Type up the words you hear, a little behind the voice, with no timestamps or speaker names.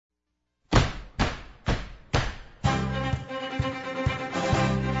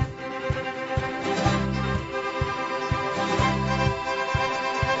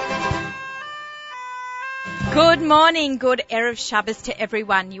Good morning, good Erev Shabbos to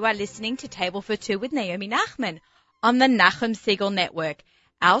everyone. You are listening to Table for Two with Naomi Nachman on the Nachum Segal Network.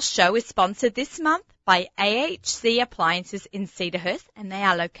 Our show is sponsored this month by AHC Appliances in Cedarhurst, and they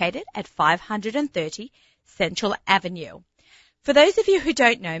are located at 530 Central Avenue. For those of you who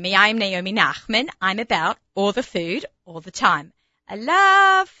don't know me, I'm Naomi Nachman. I'm about all the food, all the time. I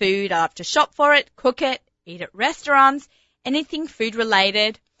love food. I love to shop for it, cook it, eat at restaurants, anything food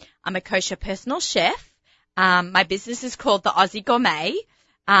related. I'm a kosher personal chef. My business is called the Aussie Gourmet.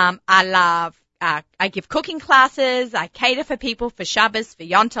 I give cooking classes. I cater for people for Shabbos, for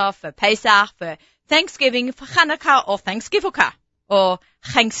Yom Tov, for Pesach, for Thanksgiving, for Hanukkah, or Thanksgiving, or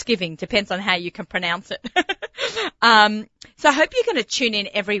Thanksgiving, depends on how you can pronounce it. So I hope you're going to tune in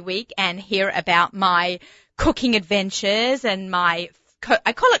every week and hear about my cooking adventures and I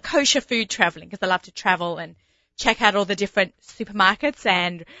call it kosher food traveling because I love to travel and check out all the different supermarkets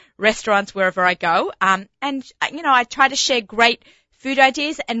and restaurants wherever I go. I try to share great food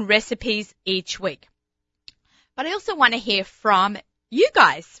ideas and recipes each week. But I also want to hear from you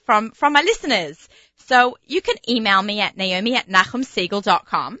guys, from my listeners. So you can email me at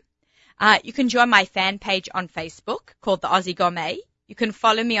naomi@nachumsegal.com. You can join my fan page on Facebook called the Aussie Gourmet. You can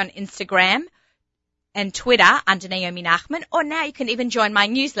follow me on Instagram and Twitter under Naomi Nachman, or now you can even join my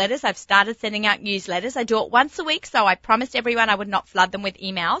newsletters. I've started sending out newsletters. I do it once a week, so I promised everyone I would not flood them with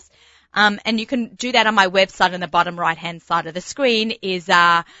emails. And you can do that on my website on the bottom right-hand side of the screen is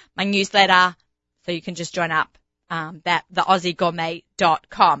my newsletter, so you can just join up the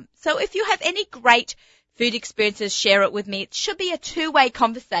AussieGourmet.com. So if you have any great food experiences, share it with me. It should be a two-way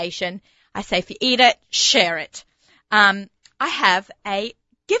conversation. I say if you eat it, share it. I have a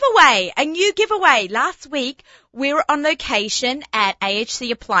new giveaway. Last week, we were on location at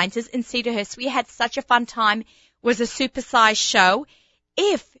AHC Appliances in Cedarhurst. We had such a fun time. It was a supersized show.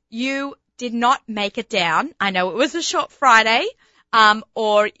 If you did not make it down, I know it was a short Friday,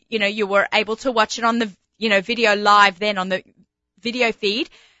 or, you were able to watch it on the, video live then on the video feed.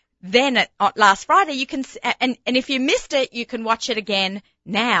 Then last Friday, you can, and if you missed it, you can watch it again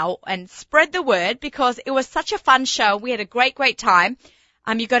now and spread the word because it was such a fun show. We had a great, great time.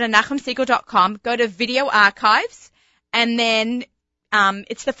 You go to nachumsegal.com, go to video archives, and then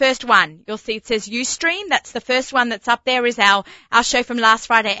it's the first one. You'll see it says Ustream. That's the first one that's up there is our show from last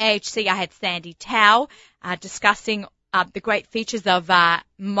Friday, AHC. I had Sandy Tao discussing the great features of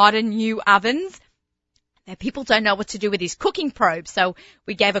modern new ovens. Now, people don't know what to do with these cooking probes, so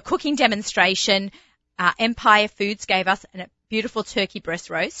we gave a cooking demonstration. Empire Foods gave us a beautiful turkey breast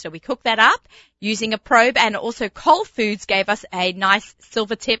roast, so we cooked that up using a probe, and also Cole Foods gave us a nice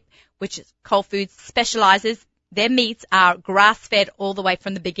silver tip, which is Cole Foods specializes. Their meats are grass-fed all the way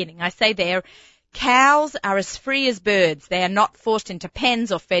from the beginning. I say their cows are as free as birds. They are not forced into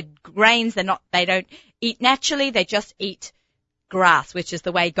pens or fed grains. They don't eat naturally. They just eat grass, which is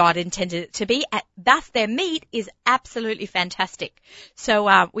the way God intended it to be. Thus, their meat is absolutely fantastic.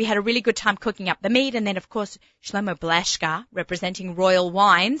 So we had a really good time cooking up the meat. And then, of course, Shlomo Blashka, representing Royal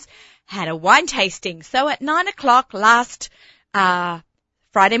Wines, had a wine tasting. So at 9 o'clock last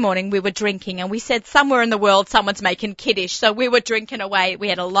Friday morning, we were drinking. And we said somewhere in the world someone's making Kiddush. So we were drinking away. We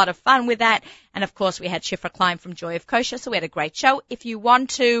had a lot of fun with that. And, of course, we had Shifra Klein from Joy of Kosher. So we had a great show. If you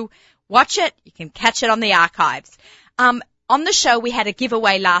want to watch it, you can catch it on the archives. On the show, we had a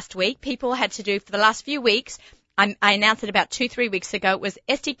giveaway last week. People had to do for the last few weeks. I announced it about 2-3 weeks ago. It was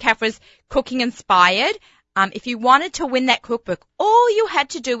Esti Kafra's Cooking Inspired. If you wanted to win that cookbook, all you had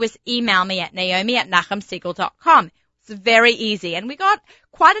to do was email me at naomi@nachumsegal.com. It's very easy. And we got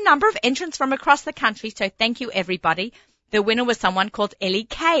quite a number of entrants from across the country, so thank you, everybody. The winner was someone called Eli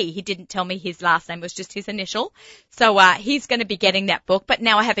K. He didn't tell me his last name. It was just his initial. So he's going to be getting that book. But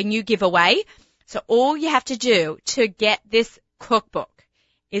now I have a new giveaway. So all you have to do to get this cookbook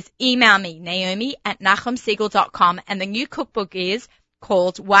is email me, naomi@nachumsegal.com, and the new cookbook is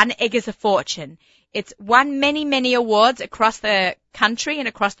called One Egg is a Fortune. It's won many, many awards across the country and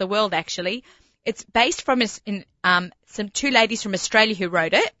across the world, actually. It's based from some two ladies from Australia who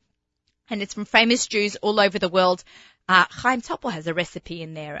wrote it, and it's from famous Jews all over the world. Chaim Topol has a recipe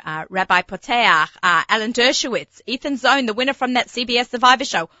in there. Rabbi Poteach, Alan Dershowitz, Ethan Zone, the winner from that CBS Survivor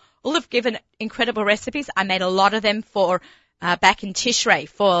show. All have given incredible recipes. I made a lot of them for back in Tishrei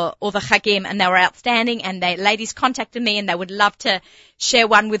for all the Chagim, and they were outstanding. And the ladies contacted me, and they would love to share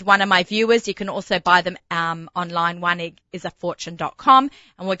one with one of my viewers. You can also buy them online, oneeggisafortune.com,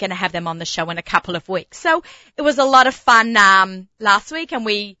 and we're going to have them on the show in a couple of weeks. So it was a lot of fun last week, and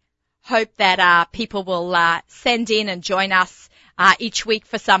we hope that people will send in and join us each week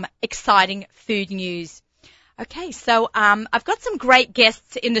for some exciting food news. Okay, so I've got some great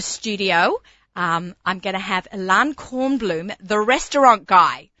guests in the studio. I'm going to have Ilan Kornblum, the restaurant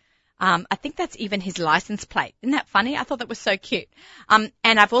guy. I think that's even his license plate. Isn't that funny? I thought that was so cute. And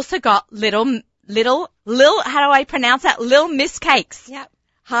I've also got Lil, how do I pronounce that? Lil Miss Cakes. Yep.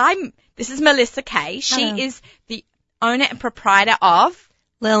 Hi, this is Melissa Kay. She is the owner and proprietor of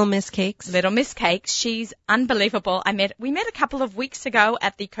Little Miss Cakes. Little Miss Cakes. She's unbelievable. We met a couple of weeks ago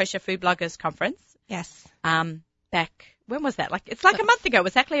at the Kosher Food Bloggers Conference. Yes. Back, when was that? It's like a month ago. It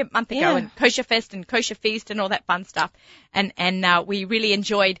was exactly a month ago. Yeah. And Kosher Fest and Kosher Feast and all that fun stuff. And we really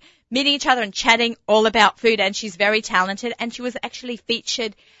enjoyed meeting each other and chatting all about food. And she's very talented. And she was actually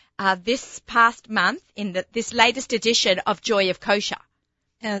featured, this past month in this latest edition of Joy of Kosher.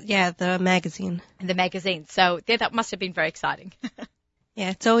 The magazine. The magazine. So that must have been very exciting.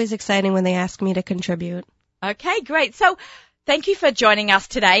 Yeah, it's always exciting when they ask me to contribute. Okay, great. So thank you for joining us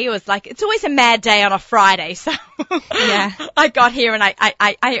today. It's always a mad day on a Friday. So Yeah. I got here and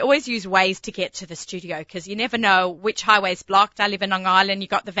I always use Waze to get to the studio because you never know which highway's blocked. I live in Long Island. You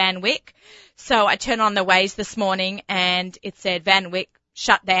got the Van Wyck. So I turned on the Waze this morning and it said Van Wyck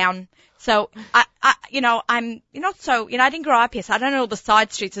shut down. So I didn't grow up here, so I don't know all the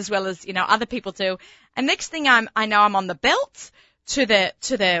side streets as well as, other people do. And next thing I know I'm on the belt to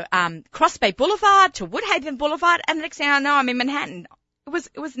the Cross Bay Boulevard, to Woodhaven Boulevard, and the next thing I know I'm in Manhattan.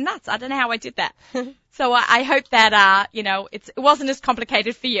 It was nuts. I don't know how I did that. So I hope that, it wasn't as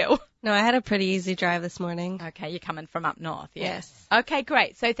complicated for you. No, I had a pretty easy drive this morning. Okay, you're coming from up north, yeah. Yes. Okay,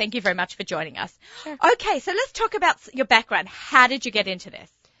 great. So thank you very much for joining us. Sure. Okay, so let's talk about your background. How did you get into this?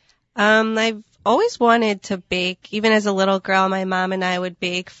 I've always wanted to bake. Even as a little girl, my mom and I would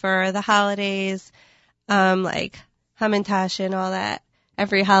bake for the holidays, like Hamantash and all that.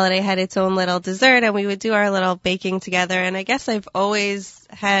 Every holiday had its own little dessert, and we would do our little baking together. And I guess I've always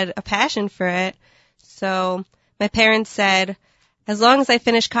had a passion for it. So my parents said, as long as I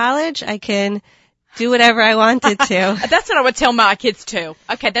finish college, I can do whatever I wanted to. That's what I would tell my kids too.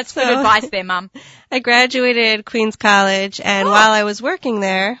 Okay, that's good advice there, Mum. I graduated Queens College, and while I was working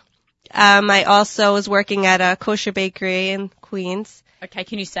there, I also was working at a kosher bakery in Queens. Okay,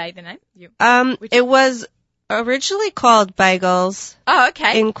 can you say the name? It was originally called Bagels. Oh,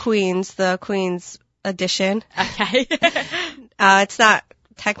 okay. In Queens, the Queens edition. Okay. It's not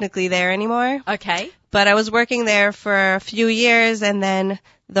technically there anymore. Okay. But I was working there for a few years, and then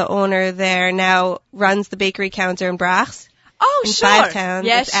the owner there now runs the bakery counter in Bronx. Oh, in sure. Five Towns.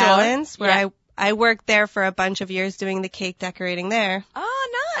 Yeah, it's sure. Allen's, where I worked there for a bunch of years doing the cake decorating there.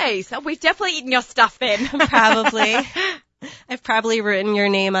 Oh, nice. Oh, we've definitely eaten your stuff then. Probably. I've probably written your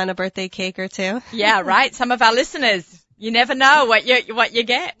name on a birthday cake or two. Yeah, right. Some of our listeners, you never know what you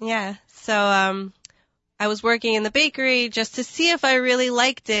get. Yeah. So, I was working in the bakery just to see if I really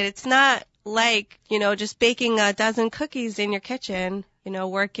liked it. It's not like, just baking a dozen cookies in your kitchen,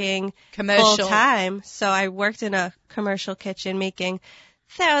 working Commercial. full time. So I worked in a commercial kitchen making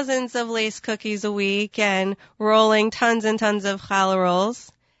thousands of lace cookies a week and rolling tons and tons of challah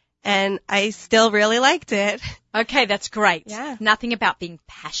rolls. And I still really liked it. Okay, that's great. Yeah. Nothing about being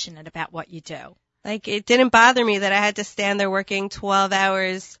passionate about what you do. Like, it didn't bother me that I had to stand there working 12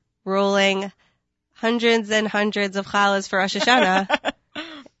 hours rolling hundreds and hundreds of challahs for Rosh Hashanah.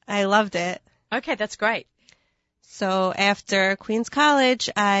 I loved it. Okay, that's great. So after Queens College,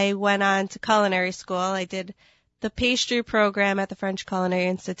 I went on to culinary school. I did the pastry program at the French Culinary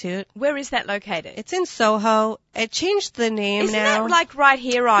Institute. Where is that located? It's in Soho. It changed the name isn't now. Isn't that like right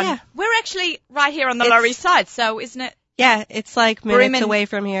here on? Yeah. We're actually right here on the Lower East Side, so isn't it? Yeah, it's like minutes away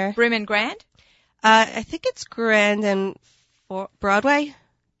from here. Broome and Grand? I think it's Grand and Broadway.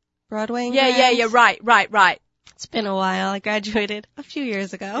 Broadway and Grand. Yeah, right. It's been a while. I graduated a few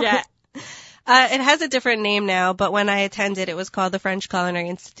years ago. Yeah. It has a different name now, but when I attended, it was called the French Culinary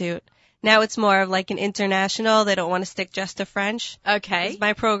Institute. Now it's more of like an international. They don't want to stick just to French. Okay.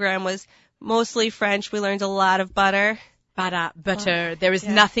 My program was mostly French. We learned a lot of butter. Butter. There is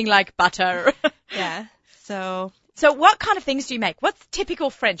nothing like butter. Yeah. So what kind of things do you make? What's typical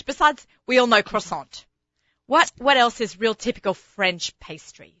French? Besides, we all know croissant. What else is real typical French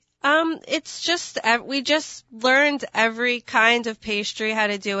pastries? It's just, we just learned every kind of pastry, how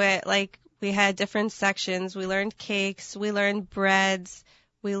to do it. Like, we had different sections. We learned cakes. We learned breads.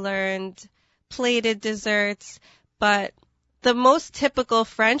 We learned plated desserts. But the most typical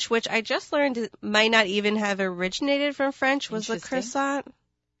French, which I just learned might not even have originated from French, was the croissant.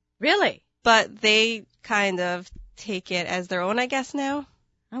 Really? But they kind of take it as their own, I guess, now.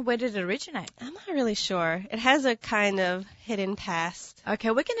 Oh, where did it originate? I'm not really sure. It has a kind of hidden past. Okay,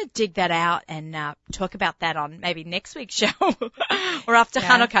 we're going to dig that out and talk about that on maybe next week's show or after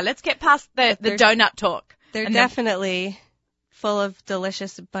Hanukkah. Let's get past the donut talk. They're definitely full of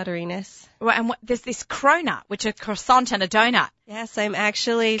delicious butteriness. Well, and there's this cronut, which is a croissant and a donut. Yes, I'm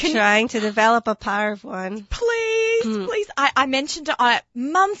actually trying to develop a power of one. Please. I mentioned it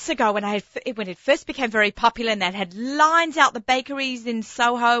months ago when it first became very popular, and they had lines out the bakeries in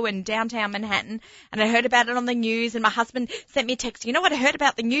Soho and downtown Manhattan, and I heard about it on the news, and my husband sent me a text. You know what I heard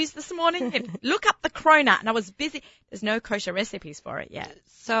about the news this morning? And look up the cronut, and I was busy. There's no kosher recipes for it yet.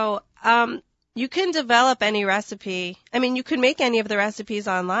 So, you can develop any recipe. I mean, you can make any of the recipes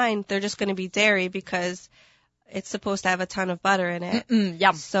online. They're just going to be dairy because it's supposed to have a ton of butter in it.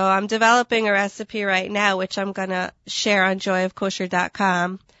 Yum. So I'm developing a recipe right now, which I'm going to share on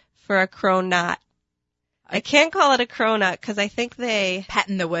joyofkosher.com for a cronut. I can't call it a cronut because I think they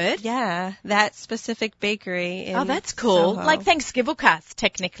patent the word. Yeah, that specific bakery in that's cool. Soho. Like Thanksgiving's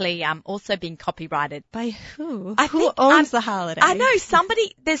technically also being copyrighted. By who? Who owns the holiday? I know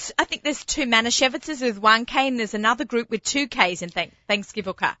somebody. I think there's 2 Manischewitzes with 1 K, and there's another group with 2 Ks in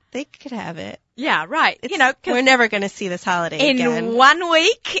Thanksgiving. They could have it. Yeah, right. We're never going to see this holiday again. In 1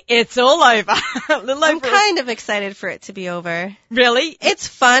 week, it's all over. I'm kind of excited for it to be over. Really? It's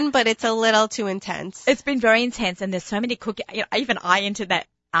fun, but it's a little too intense. It's been very intense, and there's so many cooking. Even I entered that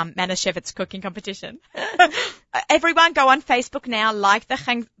Manischewitz cooking competition. Everyone go on Facebook now, like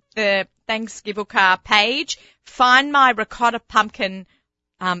the Thanksgiving page. Find my ricotta pumpkin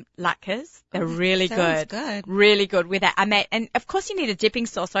latkes. They're really good. Really good with that. And of course you need a dipping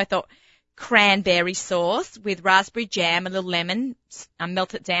sauce. So I thought cranberry sauce with raspberry jam, a little lemon,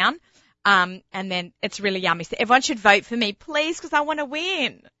 melt it down. And then it's really yummy. So everyone should vote for me, please, because I want to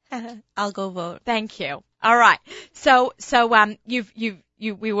win. I'll go vote. Thank you. All right. So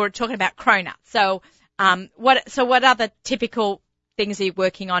we were talking about cronut. So what other typical things are you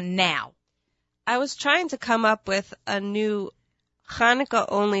working on now? I was trying to come up with a new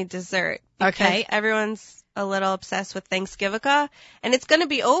Hanukkah-only dessert. Because everyone's a little obsessed with Thanksgiving, and it's going to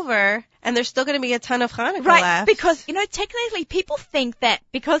be over, and there's still going to be a ton of Hanukkah left. Because, technically people think that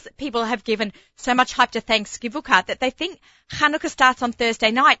because people have given so much hype to Thanksgiving that they think Hanukkah starts on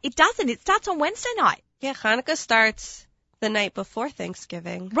Thursday night. It doesn't. It starts on Wednesday night. Yeah, Hanukkah starts the night before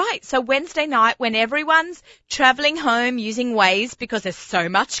Thanksgiving. Right. So Wednesday night when everyone's traveling home using Waze because there's so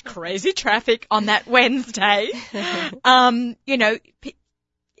much crazy traffic on that Wednesday,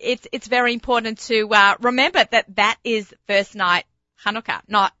 it's very important to remember that is first night Hanukkah,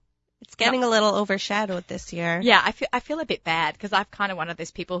 It's getting a little overshadowed this year. Yeah, I feel a bit bad because I'm kind of one of those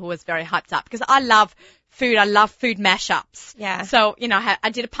people who was very hyped up because I love food. I love food mashups. Yeah. So, I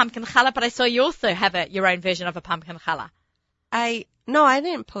did a pumpkin challah, but I saw you also have your own version of a pumpkin challah. No, I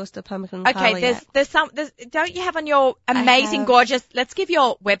didn't post a pumpkin challah yet. Don't you have on your amazing, gorgeous, let's give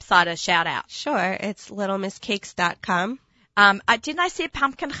your website a shout out. Sure. It's littlemisscakes.com. Didn't I see a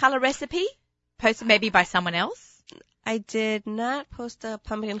pumpkin challah recipe posted maybe by someone else? I did not post a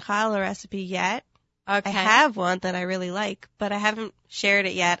pumpkin challah recipe yet. Okay. I have one that I really like, but I haven't shared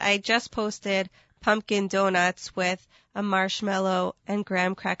it yet. I just posted pumpkin donuts with a marshmallow and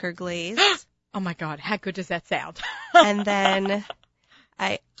graham cracker glaze. Oh my God, how good does that sound? And then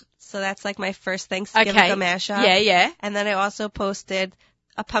so that's like my first Thanksgiving mashup. Yeah. And then I also posted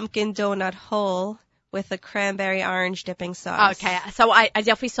a pumpkin donut hole with a cranberry orange dipping sauce. Okay, so I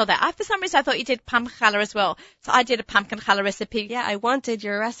definitely saw that. For some reason I thought you did pumpkin challah as well. So I did a pumpkin challah recipe. Yeah, I wanted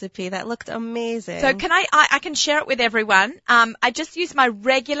your recipe. That looked amazing. So can I can share it with everyone. I just use my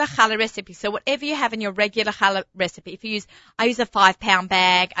regular challah recipe. So whatever you have in your regular challah recipe, I use a 5-pound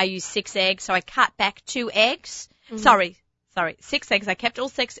bag. I use 6 eggs. So I cut back 2 eggs. Mm-hmm. Sorry, 6 eggs. I kept all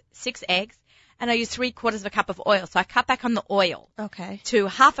six eggs. And I use 3/4 of a cup of oil. So I cut back on the oil. Okay. To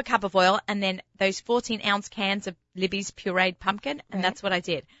half a cup of oil and then those 14-ounce cans of Libby's pureed pumpkin. And that's what I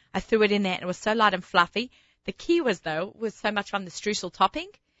did. I threw it in there and it was so light and fluffy. The key was so much fun, the streusel topping.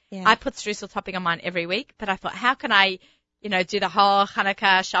 Yeah. I put streusel topping on mine every week, but I thought, how can I, do the whole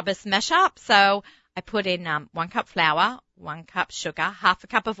Hanukkah Shabbos mashup? So I put in 1 cup flour, 1 cup sugar, half a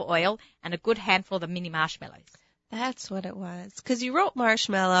cup of oil, and a good handful of the mini marshmallows. That's what it was. Because you wrote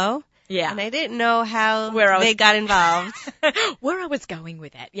marshmallow. Yeah. And I didn't know how they got involved. Where I was going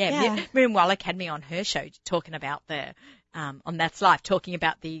with that. Yeah. Miriam Wallach had me on her show talking about on That's Life, talking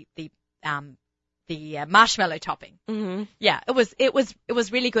about the marshmallow topping. Mm-hmm. Yeah. It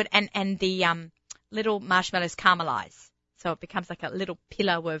was really good. And the, little marshmallows caramelize. So it becomes like a little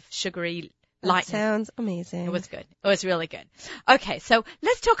pillow of sugary lightness. That sounds amazing. It was good. It was really good. Okay. So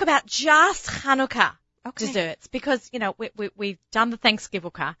let's talk about just Hanukkah desserts because, we've done the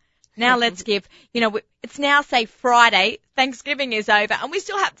Thanksgiving. Now let's give, it's now say Friday, Thanksgiving is over, and we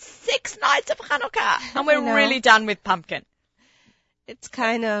still have 6 nights of Hanukkah, and we're really done with pumpkin. It's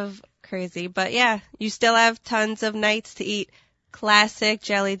kind of crazy, but yeah, you still have tons of nights to eat Classic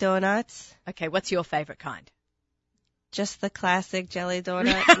jelly donuts. Okay, what's your favorite kind? Just the classic jelly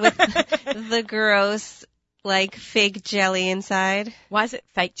donut with the gross, like, fake jelly inside. Why is it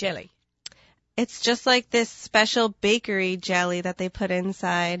fake jelly? It's just like this special bakery jelly that they put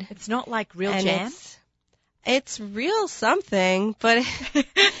inside. It's not like real And jam? It's real something, but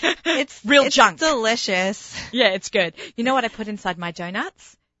it's Real junk. Delicious. Yeah, it's good. You know what I put inside my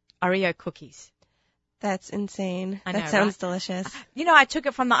donuts? Oreo cookies. That's insane. I know, That sounds right? delicious. You know, I took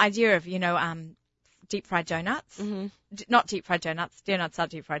it from the idea of, deep fried donuts. Mm-hmm. Not deep fried donuts. Donuts are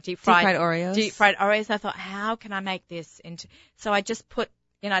deep fried. Deep fried Oreos. Deep fried Oreos. I thought, how can I make this into? So I just put,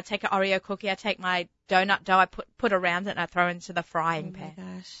 I take an Oreo cookie. I take my donut dough. I put around it and I throw it into the frying pan. Oh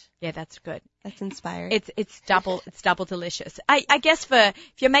my gosh, Yeah, that's good. that's inspired. It's double delicious. I guess if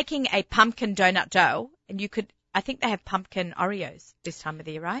you're making a pumpkin donut dough, and I think they have pumpkin Oreos this time of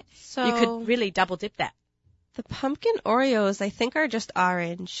the year, right? So You could really double dip that. the pumpkin Oreos, I think, are just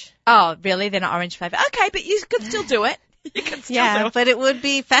orange. Oh, really? They're not orange flavor. Okay, but you could still do it. You could still do Yeah, it. but it would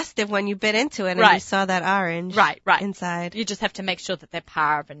be festive when you bit into it and Right. you saw that orange Right. inside. You just have to make sure that they're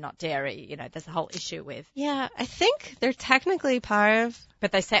parve and not dairy. There's a whole issue with. Yeah, I think they're technically parve,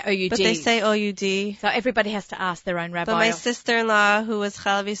 But they say OUD. but they say OUD. So everybody has to ask their own rabbi. But my sister-in-law, who was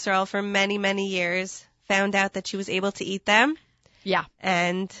Chalav Yisrael for many, many years, found out that she was able to eat them. Yeah.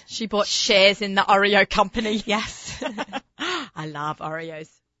 And She bought shares in the Oreo company. yes. I love Oreos.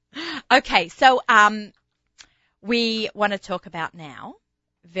 Okay, so we want to talk about now,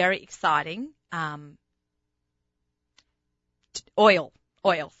 very exciting, oil.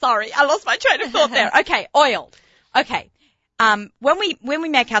 Sorry, I lost my train of thought there. Okay, oil. Okay. When we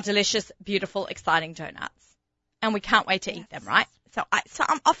make our delicious, beautiful, exciting donuts, and we can't wait to eat them, right? So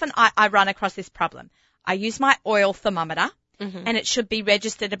I run across this problem. I use my oil thermometer. Mm-hmm. And it should be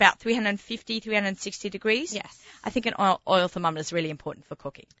registered about 350, 360 degrees. Yes. I think an oil thermometer is really important for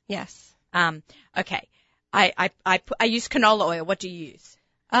cooking. Yes. Okay. I use canola oil. What do you use?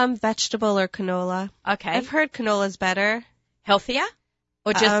 Vegetable or canola. Okay. I've heard canola's better. Healthier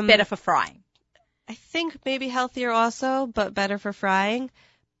or just better for frying? I think maybe healthier also, but better for frying.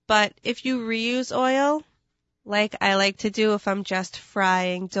 But if you reuse oil, like I like to do if I'm just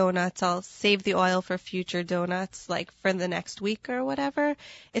frying donuts, I'll save the oil for future donuts, like for the next week or whatever.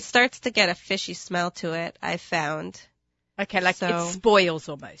 It starts to get a fishy smell to it, I found. Okay, like So- it spoils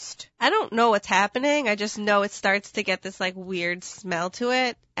almost. I don't know what's happening. I just know it starts to get this like weird smell to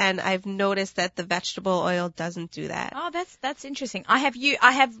it. And I've noticed that the vegetable oil doesn't do that. Oh, that's interesting. I have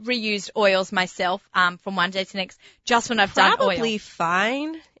reused oils myself from one day to next just when I've done oil. Probably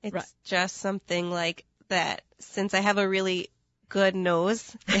fine. It's Right. just something like that. Since I have a really good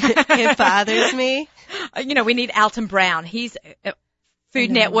nose, it bothers me. We need Alton Brown. He's a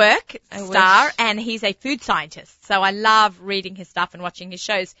Food I know. Network I star, wish. and he's a food scientist. So I love reading his stuff and watching his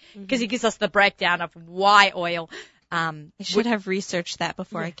shows because he gives us the breakdown of why oil. I should have researched that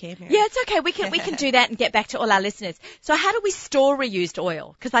before I came here. Yeah, it's okay. We can do that and get back to all our listeners. So how do we store reused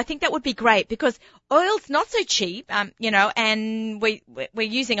oil? Because I think that would be great because oil's not so cheap, and we're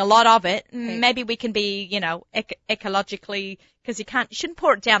using a lot of it. Right. Maybe we can be, ecologically, because you shouldn't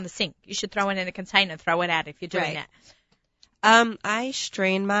pour it down the sink. You should throw it in a container and throw it out if you're doing Right. that. I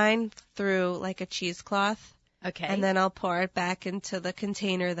strain mine through like a cheesecloth, Okay. and then I'll pour it back into the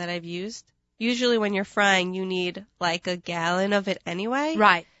container that I've used. Usually when you're frying, you need like a gallon of it anyway.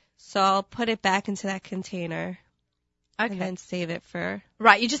 Right. So I'll put it back into that container Okay. and then save it for.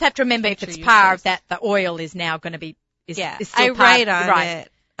 Right. You just have to remember if Future it's parve uses. that the oil is now going to be is Yeah, still I parve. write on Right.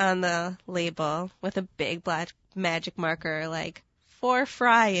 it on the label with a big black magic marker, like for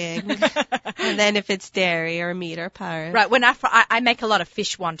frying. And then if it's dairy or meat or parve. Right. When I make a lot of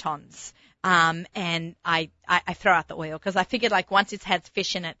fish wontons, and I throw out the oil because I figured like once it's had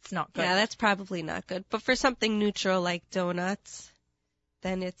fish in it, it's not good. Yeah, that's probably not good. But for something neutral like donuts,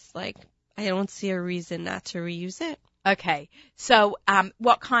 then it's like I don't see a reason not to reuse it. Okay. So,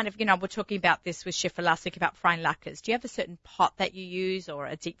 what kind of, we're talking about this with Chef Elastic about frying latkes. Do you have a certain pot that you use or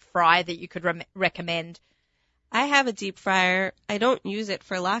a deep fryer that you could recommend? I have a deep fryer. I don't use it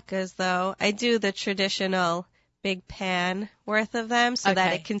for latkes though. I do the traditional big pan worth of them so that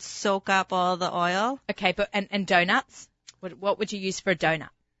Okay. it can soak up all the oil. Okay. But, and donuts? What would you use for a donut?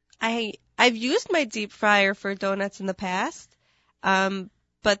 I've used my deep fryer for donuts in the past,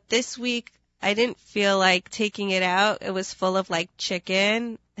 but this week I didn't feel like taking it out. It was full of like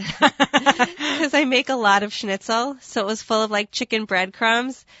chicken because I make a lot of schnitzel, so it was full of like chicken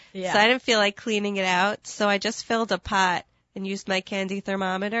breadcrumbs. Yeah. So I didn't feel like cleaning it out. So I just filled a pot and used my candy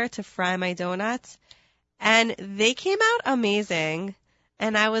thermometer to fry my donuts, and they came out amazing.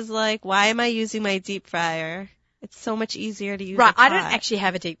 And I was like, why am I using my deep fryer? It's so much easier to use Right. a pot. I don't actually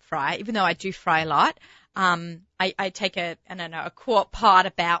have a deep fryer, even though I do fry a lot. I take a quart pot,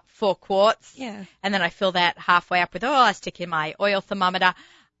 about 4 quarts. Yeah. And then I fill that halfway up with oil. I stick in my oil thermometer.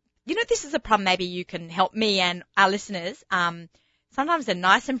 You know, this is a problem. Maybe you can help me and our listeners. Sometimes they're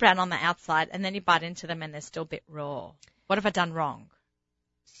nice and brown on the outside, and then you bite into them and they're still a bit raw. What have I done wrong?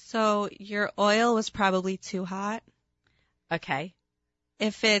 So your oil was probably too hot. Okay.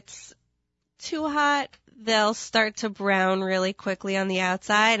 If it's too hot, they'll start to brown really quickly on the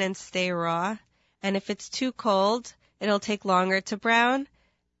outside and stay raw. And if it's too cold, it'll take longer to brown,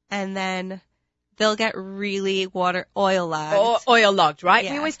 and then they'll get really oil logged. Oil logged, right?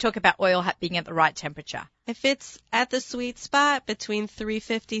 Yeah. We always talk about oil being at the right temperature. If it's at the sweet spot between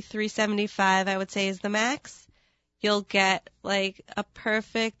 350, 375, I would say is the max, you'll get like a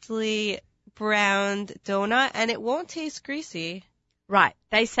perfectly browned donut, and it won't taste greasy. Right.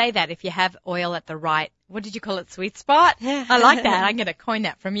 They say that if you have oil at the right, what did you call it, sweet spot? I like that. I'm going to coin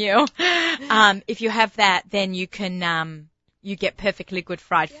that from you. If you have that, then you can, you get perfectly good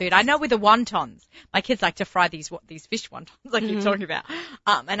fried food. I know with the wontons, my kids like to fry these fish wontons like you're talking about.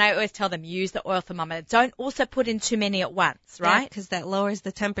 And I always tell them use the oil thermometer. Don't also put in too many at once, right? Because that lowers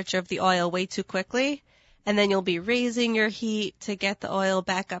the temperature of the oil way too quickly, and then you'll be raising your heat to get the oil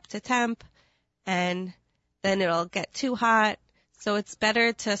back up to temp, and then it'll get too hot. So it's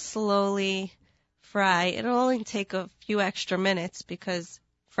better to slowly fry. It'll only take a few extra minutes because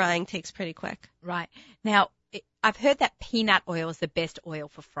frying takes pretty quick. Right. Now, I've heard that peanut oil is the best oil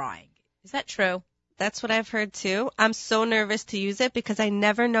for frying. Is that true? That's what I've heard too. I'm so nervous to use it because I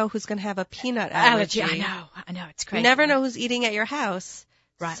never know who's going to have a peanut allergy. I know. It's crazy. You never know who's eating at your house.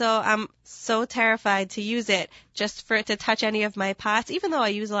 Right. So I'm so terrified to use it just for it to touch any of my pots. Even though I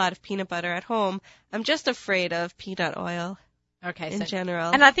use a lot of peanut butter at home, I'm just afraid of peanut oil. Okay, in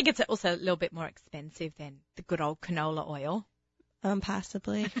general. And I think it's also a little bit more expensive than the good old canola oil.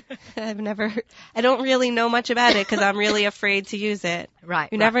 Possibly. I don't really know much about it because I'm really afraid to use it. Right.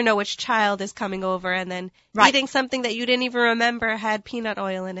 You never know which child is coming over and then eating something that you didn't even remember had peanut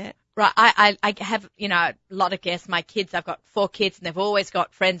oil in it. Right. I have, a lot of guests. My kids, I've got 4 kids and they've always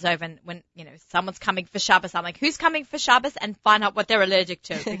got friends over, and when, someone's coming for Shabbos, I'm like, who's coming for Shabbos? And find out what they're allergic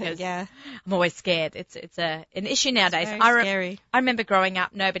to because yeah. I'm always scared. It's an issue nowadays. It's very scary. I remember growing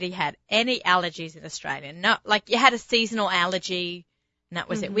up, nobody had any allergies in Australia. No, like you had a seasonal allergy and that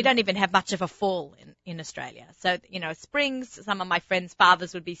was it. We don't even have much of a fall in Australia. So, springs, some of my friends'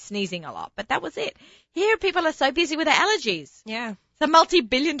 fathers would be sneezing a lot, but that was it. Here people are so busy with their allergies. Yeah. It's a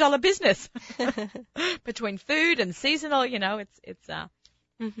multi-billion-dollar business between food and seasonal, it's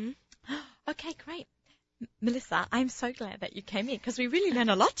Okay, great. Melissa, I'm so glad that you came in because we really learned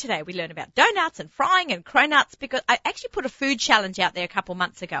a lot today. We learned about donuts and frying and cronuts because I actually put a food challenge out there a couple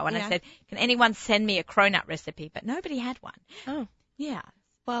months ago and I said, can anyone send me a cronut recipe? But nobody had one. Oh. Yeah.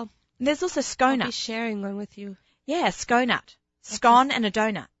 Well, there's also sconut. I'll be sharing one with you. Yeah, sconut. Scone and a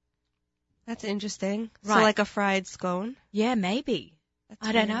donut. That's interesting. Right. So like a fried scone? Yeah, maybe.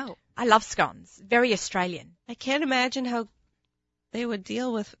 I don't weird. know. I love scones. Very Australian. I can't imagine how they would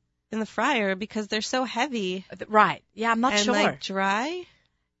deal with in the fryer because they're so heavy. Right. Yeah, I'm not sure. And like dry?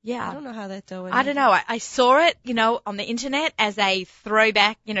 Yeah. I don't know how that dough would. I don't know. I saw it, on the internet as a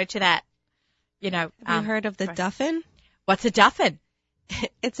throwback, to that, Have you heard of the duffin? What's a duffin?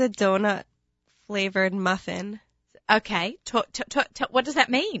 It's a donut flavored muffin. Okay. What does that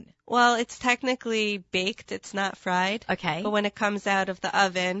mean? Well, it's technically baked. It's not fried. Okay. But when it comes out of the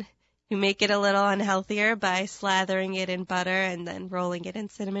oven, you make it a little unhealthier by slathering it in butter and then rolling it in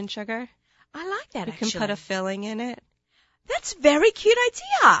cinnamon sugar. I like that, You can put a filling in it. That's a very cute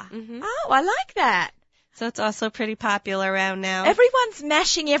idea. Mm-hmm. Oh, I like that. So it's also pretty popular around now. Everyone's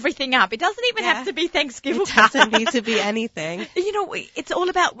mashing everything up. It doesn't even have to be Thanksgiving. It doesn't need to be anything. It's all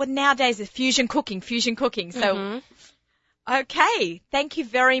about what nowadays is fusion cooking. So, okay. Thank you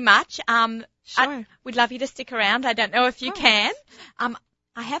very much. Sure. We'd love you to stick around. I don't know if you can.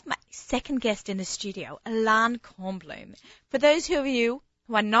 I have my second guest in the studio, Ilan Kornblum. For those of you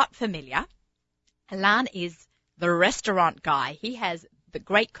who are not familiar, Ilan is the restaurant guy. He has the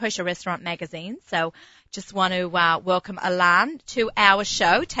Great Kosher Restaurant magazine. So just want to welcome Ilan to our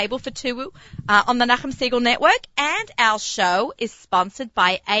show, Table for Two, on the Nachum Segal Network. And our show is sponsored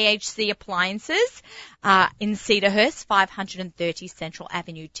by AHC Appliances in Cedarhurst, 530 Central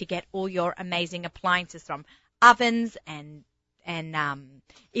Avenue, to get all your amazing appliances from ovens and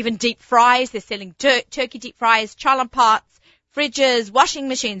even deep fries. They're selling turkey deep fries, challah pots, fridges, washing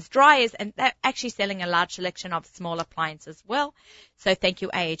machines, dryers, and they're actually selling a large selection of small appliances as well. So thank you,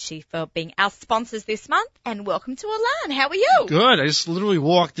 AHC, for being our sponsors this month, and welcome to Alan. How are you? Good. I just literally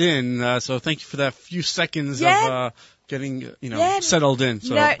walked in, so thank you for that few seconds of getting, settled in.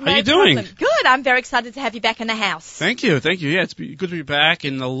 So, how you doing? Problem. Good. I'm very excited to have you back in the house. Thank you. Yeah, it's good to be back,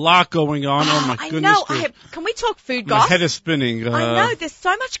 and a lot going on. Oh my goodness. I know. Can we talk food, My goss? head is spinning. I know. There's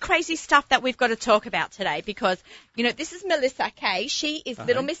so much crazy stuff that we've got to talk about today because, this is Melissa Kay. She is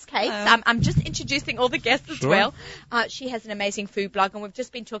Little Miss Cakes. I'm just introducing all the guests as well. She has an amazing food blog, and we've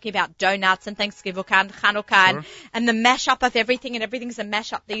just been talking about donuts and Thanksgiving and Hanukkah and the mashup of everything, and everything's a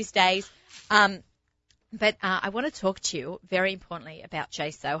mashup these days. But I want to talk to you, very importantly, about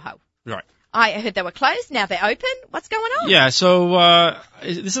J Soho. Right. I heard they were closed. Now they're open. What's going on? Yeah, so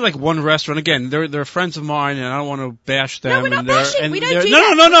this is like one restaurant. Again, they're friends of mine, and I don't want to bash them. No, we're not bashing. We don't do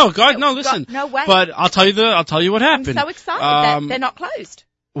that. No. God, no. Listen. No way. But I'll tell you what happened. I'm so excited that they're not closed.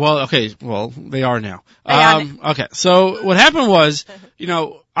 Well, okay. Well, they are now. They are now. Okay. So what happened was,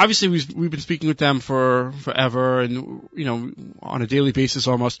 obviously we've been speaking with them for forever, and on a daily basis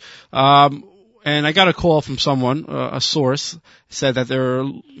almost. And I got a call from someone, a source, said that they're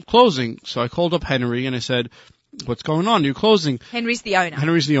closing. So I called up Henry and I said, "What's going on? You're closing." Henry's the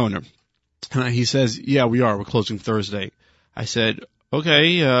owner. And he says, "Yeah, we are. We're closing Thursday." I said,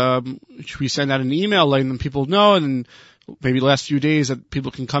 "Okay, should we send out an email letting them people know, and maybe the last few days that people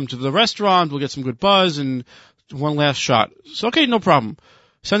can come to the restaurant, we'll get some good buzz and one last shot." So, okay, no problem.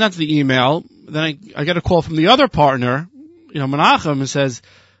 Send out the email. Then I get a call from the other partner, Menachem, and says,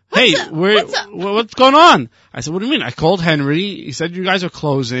 "Hey, what's going on?" I said, "What do you mean?" I called Henry. He said, "You guys are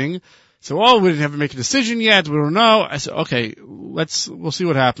closing." So, we didn't have to make a decision yet. We don't know. I said, "Okay, we'll see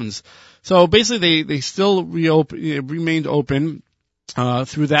what happens." So basically they still remained open,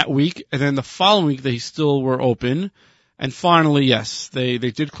 through that week. And then the following week they still were open. And finally, yes, they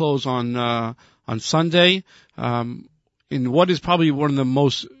did close on Sunday. In what is probably one of the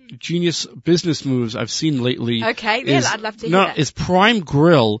most genius business moves I've seen lately. Okay, yeah, I'd love to hear that. Is Prime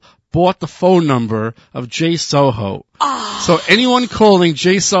Grill bought the phone number of J Soho. Oh. So anyone calling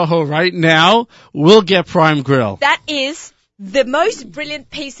J Soho right now will get Prime Grill. That is the most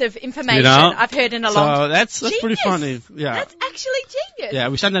brilliant piece of information I've heard in a long time. So that's pretty funny. Yeah. That's actually genius. Yeah,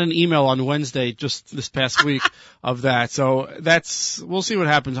 we sent out an email on Wednesday just this past week of that. So we'll see what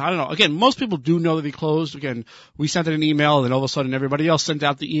happens. I don't know. Again, most people do know that they closed. Again, we sent out an email and then all of a sudden everybody else sent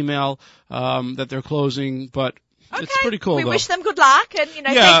out the email, that they're closing, but okay. It's pretty cool. We though. wish them good luck, and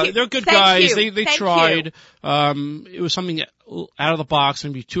thank you. They're good guys. They Thank tried. You. It was something out of the box,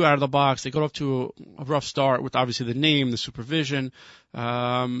 maybe too out of the box. They got off to a rough start with obviously the name, the supervision.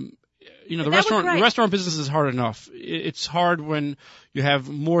 The restaurant business is hard enough. It's hard when you have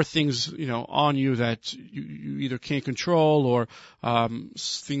more things, on you that you either can't control or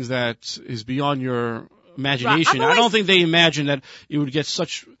things that is beyond your imagination. Right. I don't think they imagined that it would get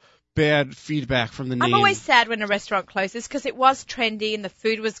such bad feedback from the name. I'm always sad when a restaurant closes because it was trendy and the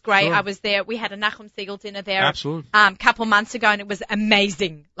food was great. Sure. I was there. We had a Nachum Siegel dinner there. Absolutely. Couple months ago, and it was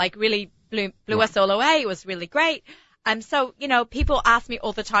amazing. Like really blew us all away. It was really great. So, people ask me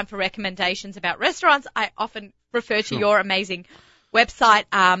all the time for recommendations about restaurants. I often refer to your amazing website.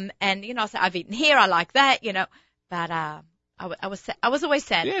 And, I say, I've eaten here. I like that, but, I was always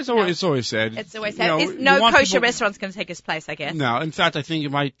sad. Yeah, it's always sad. It's always sad. No kosher restaurant's going to take its place, I guess. No, in fact, I think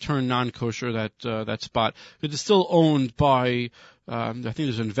it might turn non-kosher, that spot. But it's still owned by, I think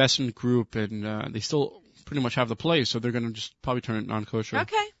there's an investment group, and they still pretty much have the place, so they're going to just probably turn it non-kosher.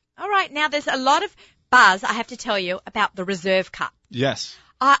 Okay. All right. Now, there's a lot of buzz, I have to tell you, about the Reserve Cup. Yes.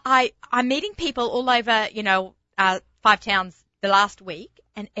 I'm meeting people all over, 5 towns the last week,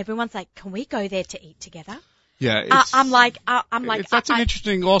 and everyone's like, can we go there to eat together? Yeah, I'm like, that's an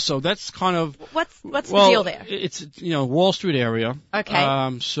interesting. Also, that's kind of what's the deal there? It's Wall Street area.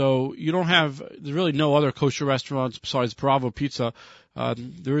 Okay. So you don't have. There's really no other kosher restaurants besides Bravo Pizza.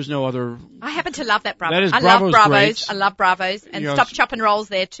 There is no other. I happen to love that Bravo. That is I Bravo's love Bravos. great. I love Bravos and Stop Chop and Rolls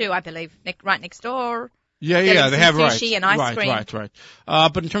there too. I believe right next door. Yeah, they have sushi and ice cream. Right.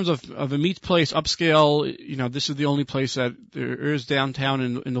 But in terms of a meat place, upscale, this is the only place that there is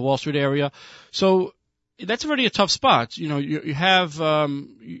downtown in the Wall Street area. So. That's already a tough spot. You have,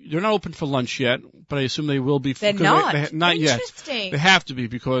 they're not open for lunch yet, but I assume they will be. They're not? Not yet. Interesting. They have to be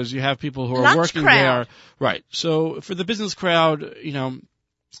because you have people who are lunch working crowd. there. Right. So for the business crowd,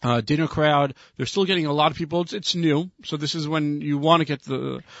 dinner crowd, they're still getting a lot of people. It's new. So this is when you want to get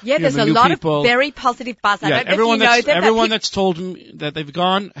the, there's the a new lot people. of very positive buzz. I don't know everyone if you know them. Everyone that's told me that they've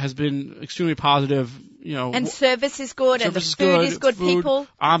gone has been extremely positive, And service is good and the food is good. People.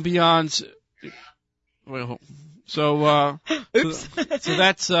 Ambiance. Well, So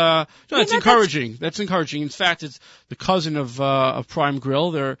that's that's encouraging. That's encouraging. In fact, it's the cousin of Prime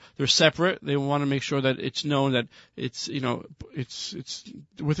Grill. They're separate. They want to make sure that it's known that it's it's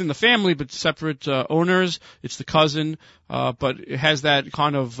within the family, but separate owners. It's the cousin, but it has that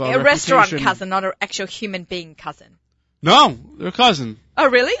kind of a restaurant cousin, not an actual human being cousin. No, they're a cousin. Oh,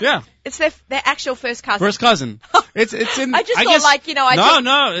 really? Yeah. It's their actual first cousin. First cousin. It's in. I just thought guess, like,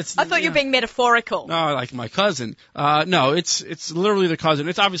 I thought you were being metaphorical. No, like my cousin. No, it's literally the cousin.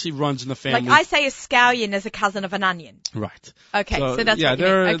 It obviously runs in the family. Like I say a scallion is a cousin of an onion. Right. Okay, so that's what you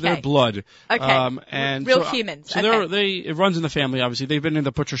they're mean. Okay. they're blood. Okay. And real humans. So okay. it runs in the family. Obviously, they've been in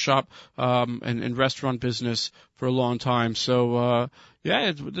the butcher shop and restaurant business for a long time. So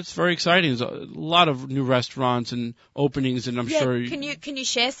it's very exciting. There's a lot of new restaurants and openings, and I'm sure. Can you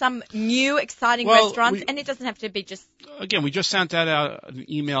share some new exciting restaurants? And it doesn't have to be just. Again, we just sent out an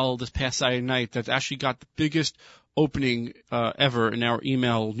email this past Saturday night that actually got the biggest opening ever in our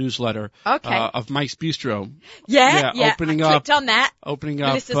email newsletter of Mike's Bistro. Yeah. Opening I clicked on that. Opening up.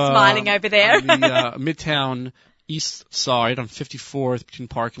 Melissa's smiling over there. On the Midtown East Side on 54th between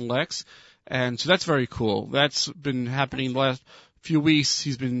Park and Lex. And so that's very cool. That's been happening the last few weeks.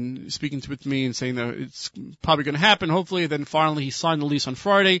 He's been speaking with me and saying that it's probably going to happen, hopefully. Then finally he signed the lease on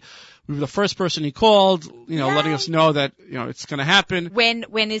Friday. We were the first person he called, letting us know that, it's going to happen. When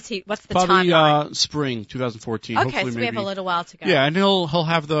is he, what's the timeline? Probably, spring 2014. Okay, hopefully so we have a little while to go. Yeah, and he'll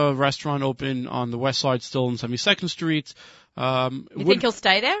have the restaurant open on the west side still on 72nd Street. You think he'll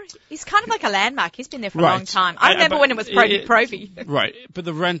stay there? He's kind of like a landmark. He's been there for a long time. I remember when it was Profi. Right, but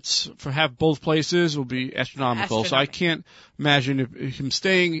the rents for have both places will be astronomical. So I can't imagine if him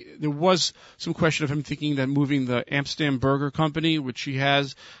staying. There was some question of him thinking that moving the Amsterdam Burger Company, which he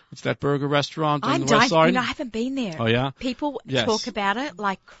has, it's that burger restaurant on the west side. I haven't been there. Oh yeah, people talk about it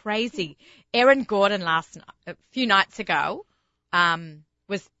like crazy. Aaron Gordon a few nights ago,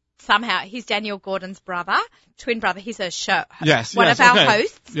 was. Somehow, he's Daniel Gordon's brother, twin brother. He's a show. One of our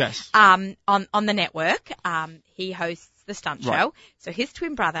hosts. Yes. On the network. He hosts the stunt show. So his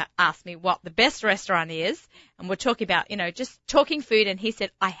twin brother asked me what the best restaurant is, and we're talking about, just talking food, and he said,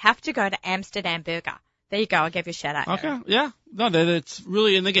 I have to go to Amsterdam Burger. There you go. I gave you a shout out. Okay. Yeah. No, that's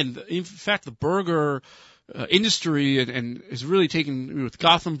really, and again, in fact, the burger industry and is really taken with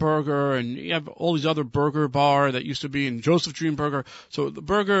Gotham Burger, and you have all these other burger bar that used to be in Joseph Dream Burger. So the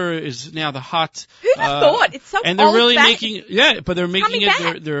burger is now the hot. Who'd have thought? It's so and they're really making but they're making coming it.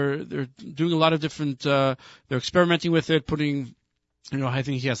 Back. They're doing a lot of different. They're experimenting with it, putting. I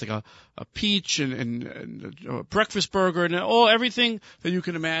think he has like a peach and a breakfast burger and everything that you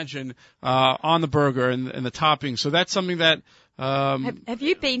can imagine on the burger and the toppings. So that's something that. Have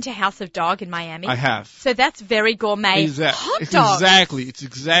you been to House of Dog in Miami? I have. So that's very gourmet. Hot dog. It's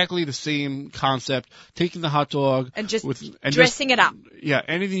exactly the same concept. Taking the hot dog and just dressing it up. Yeah,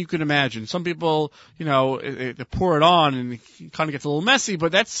 anything you can imagine. Some people, they pour it on and it kind of gets a little messy,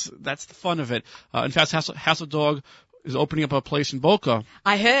 but that's the fun of it. In fact, House of Dog is opening up a place in Boca.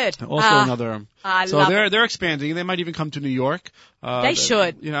 I heard. Also another. So they're expanding. They might even come to New York. They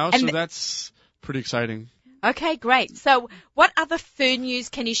should. So that's pretty exciting. Okay, great. So what other food news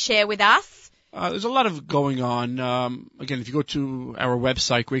can you share with us? There's a lot of going on. Again, if you go to our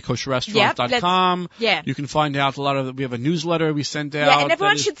website, greatkosherrestaurant.com, you can find out a lot of. We have a newsletter we send out. Yeah, and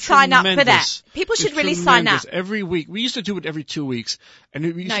everyone should sign up for that. People should really sign up. Every week. We used to do it every 2 weeks, and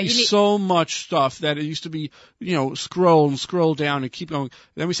it used to be so much stuff that it used to be, scroll down and keep going.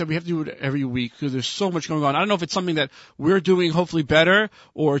 Then we said we have to do it every week because there's so much going on. I don't know if it's something that we're doing hopefully better,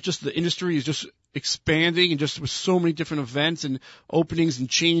 or just the industry is just expanding and just with so many different events and openings and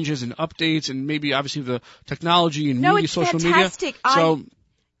changes and updates and maybe obviously the technology and media, social fantastic. media. So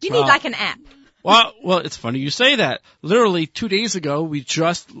you need like an app. Well, it's funny you say that. Literally 2 days ago, we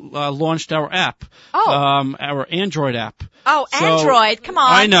just launched our app. Our Android app. Oh, so, Android! Come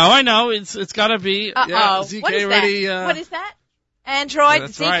on. I know. It's got to be. Yeah, ZK what is already, that? What is that? Android,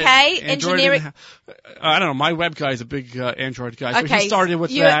 ZK, right. engineering. I don't know. My web guy is a big Android guy, so okay, he started with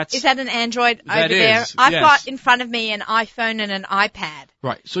that. Is that an Android that over there? Is, I've yes. got in front of me an iPhone and an iPad.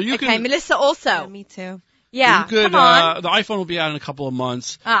 Right. So you can. Okay, Melissa also. Yeah, me too. Yeah, you could, come on. The iPhone will be out in a couple of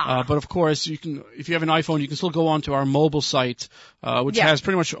months. But of course, you can, if you have an iPhone, you can still go onto our mobile site, which has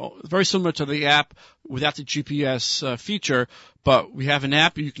pretty much very similar to the app without the GPS feature. But we have an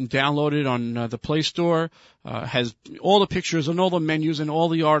app. You can download it on the Play Store. Has all the pictures and all the menus and all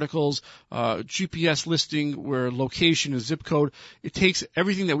the articles, GPS listing where location is zip code. It takes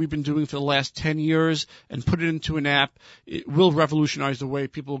everything that we've been doing for the last 10 years and put it into an app. It will revolutionize the way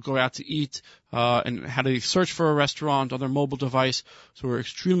people go out to eat, and how they search for a restaurant on their mobile device. So we're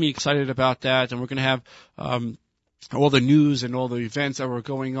extremely excited about that. And we're going to have, all the news and all the events that were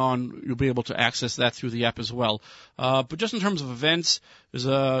going on, you'll be able to access that through the app as well. But just in terms of events, there's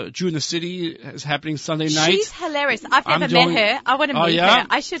a Jew in the City is happening Sunday night. She's hilarious. I've never met her. I want to meet her.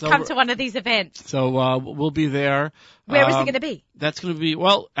 I should come to one of these events. So we'll be there. Where is it going to be? That's going to be,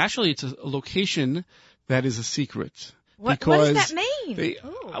 well, actually it's a location that is a secret. What does that mean?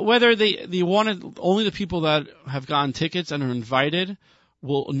 Whether they wanted, only the people that have gotten tickets and are invited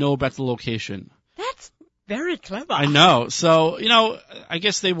will know about the location. That's very clever. I know. So, I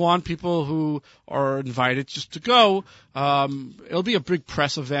guess they want people who are invited just to go. It'll be a big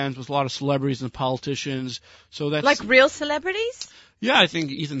press event with a lot of celebrities and politicians. So that's like real celebrities? Yeah, I think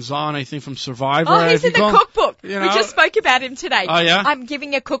Ethan Zahn, from Survivor. Oh, he's in the cookbook. We just spoke about him today. Oh, yeah? I'm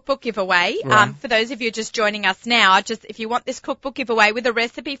giving a cookbook giveaway. Right. For those of you just joining us now, if you want this cookbook giveaway with a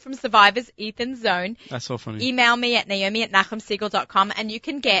recipe from Survivor's Ethan Zahn, that's so funny. Email me at naomi@nachumsegal.com and you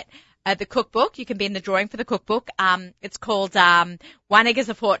can get the cookbook. You can be in the drawing for the cookbook. It's called One Egg is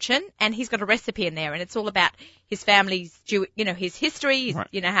a Fortune, and he's got a recipe in there, and it's all about his family's his history,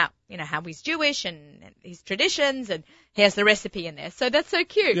 right. how he's Jewish and his traditions, and he has the recipe in there. So that's so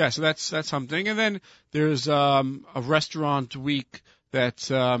cute. Yeah, so that's something. And then there's a restaurant week that's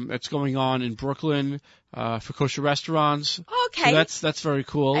going on in Brooklyn for kosher restaurants. Okay. So that's very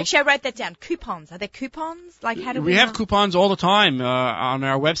cool. Actually, I wrote that down. Coupons. Are there coupons? Like, how do we have know? coupons all the time on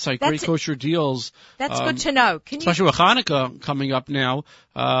our website. Great Kosher Deals. That's good to know. Especially with Hanukkah coming up now,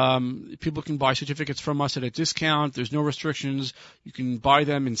 people can buy certificates from us at a discount. There's no restrictions. You can buy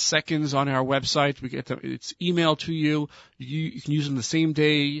them in seconds on our website. We get them. It's emailed to you. You can use them the same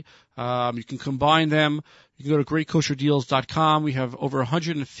day. You can combine them. You can go to greatkosherdeals.com. We have over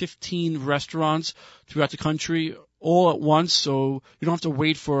 115 restaurants throughout the country all at once, so you don't have to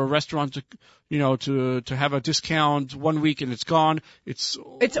wait for a restaurant to have a discount 1 week and it's gone. It's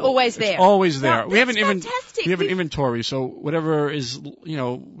always there. It's always there. Wow, we have an inventory, so whatever is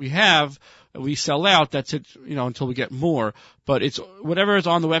we have, we sell out. That's it, until we get more. But it's whatever is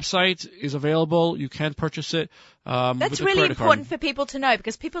on the website is available. You can purchase it. That's really important for people to know,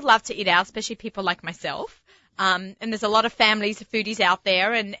 because people love to eat out, especially people like myself. And there's a lot of families, foodies out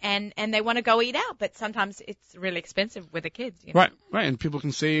there, and they want to go eat out, but sometimes it's really expensive with the kids. Right. And people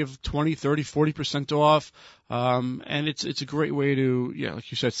can save 20, 30, 40% off. And it's a great way to,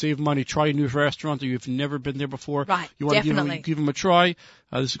 like you said, save money, try a new restaurant that you've never been there before. Right. You want definitely. to give them a try.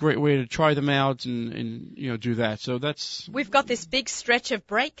 This is a great way to try them out and do that. So we've got this big stretch of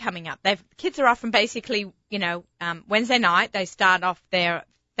break coming up. Kids are off from basically, Wednesday night. They start off their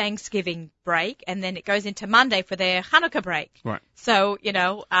Thanksgiving break, and then it goes into Monday for their Hanukkah break. Right. So, you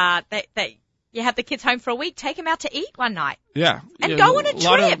have the kids home for a week, take them out to eat one night. Yeah. And go on a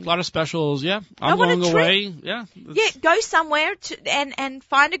trip. A lot of specials, yeah. I'm going away. Yeah. Yeah, go somewhere and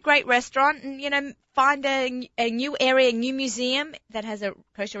find a great restaurant and, find a new area, a new museum that has a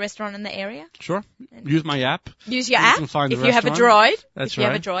kosher restaurant in the area. Sure. Use my app. Use your app. Can find if the you have a restaurant. droid. That's if you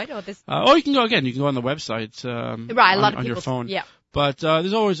have a droid or this. Or you can go again. You can go on the website. Right, a lot of on your people, phone. Yeah. But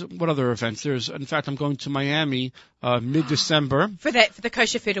there's always what other events? In fact, I'm going to Miami mid-December for the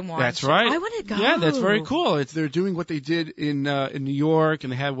kosher food and wine. That's right. I want to go. Yeah, that's very cool. They're doing what they did in New York,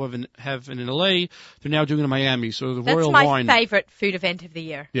 and they have in LA. They're now doing it in Miami. So the Royal Wine. That's my favorite food event of the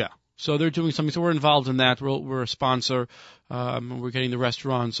year. Yeah. So they're doing something. So we're involved in that. We're a sponsor. We're getting the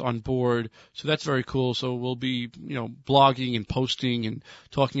restaurants on board. So that's very cool. So we'll be, blogging and posting and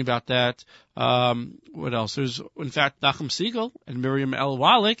talking about that. What else? There's, in fact, Nachum Segal and Miriam L.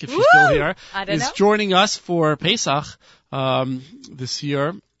 Wallach, if she's still here, is joining us for Pesach, this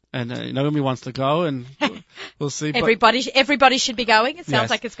year. And Naomi wants to go, and we'll see. Everybody should be going. It sounds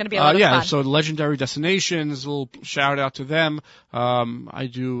like it's going to be a lot of fun. So Legendary Destinations, a little shout out to them. I'm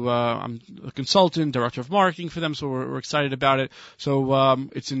a consultant, director of marketing for them, so we're excited about it. So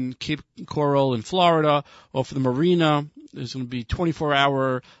it's in Cape Coral in Florida, off of the marina. There's going to be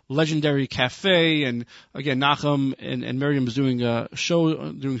 24-hour Legendary Cafe, and again, Nachum and Miriam is doing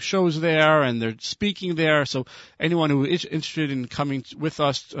shows there, and they're speaking there. So anyone who is interested in coming with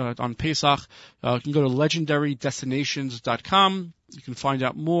us on Pesach, can go to legendarydestinations.com. You can find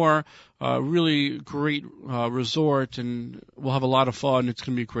out more. Really great resort, and we'll have a lot of fun. It's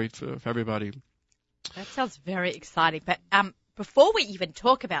going to be great for everybody. That sounds very exciting. But before we even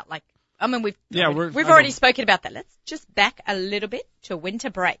talk about we've already spoken about that. Let's just back a little bit to winter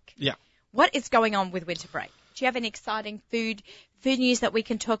break. Yeah. What is going on with winter break? Do you have any exciting food news that we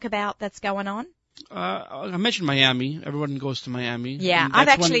can talk about that's going on? I mentioned Miami. Everyone goes to Miami. Yeah,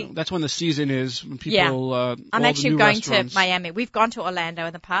 that's when the season is. When people. Yeah. I'm actually going to Miami. We've gone to Orlando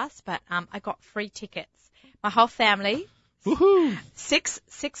in the past, but I got free tickets. My whole family. Woohoo!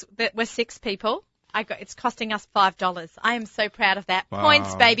 We're 6 people. It's costing us $5. I am so proud of that. Wow.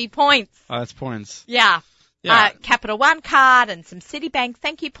 Points, baby, points. Oh, that's points. Yeah. Yeah. Capital One card and some Citibank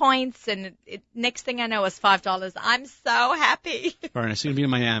thank you points, and next thing I know is $5. I'm so happy. Very nice. You're going to be in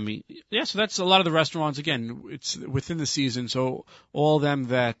Miami. Yeah, so that's a lot of the restaurants. Again, it's within the season, so all of them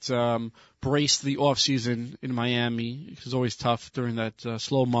that brace the off season in Miami is always tough during that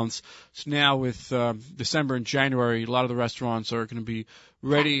slow months. So now with December and January, a lot of the restaurants are going to be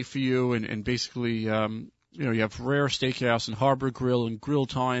ready for you, and basically, you have Rare Steakhouse and Harbor Grill and Grill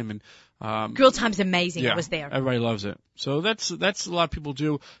Time and Grill Time's amazing. Yeah, It was there. Everybody loves it. So that's a lot of people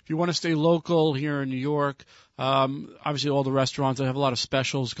do. If you want to stay local here in New York, obviously all the restaurants, they have a lot of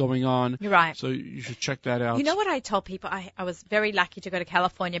specials going on. You're right. So you should check that out. You know what I told people? I was very lucky to go to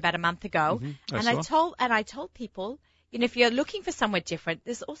California about a month ago, I told people, if you're looking for somewhere different,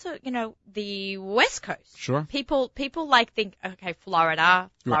 there's also, the West Coast. Sure. People think, okay, Florida.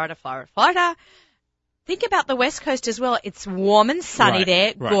 Think about the West Coast as well. It's warm and sunny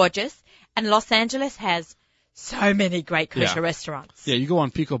there, gorgeous. And Los Angeles has so many great kosher restaurants. Yeah, you go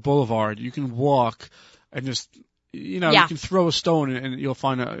on Pico Boulevard, you can walk and just, you can throw a stone and you'll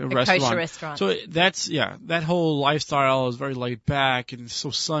find a restaurant. Kosher restaurant. So that whole lifestyle is very laid back and so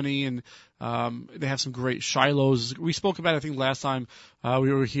sunny, and they have some great Shiloh's. We spoke about it, I think, last time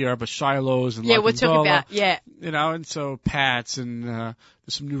we were here, but Shiloh's and we're talking about, and so Pat's and there's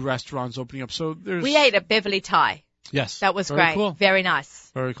some new restaurants opening up. So we ate at Beverly Thai. Yes. That was very great. Cool. Very nice.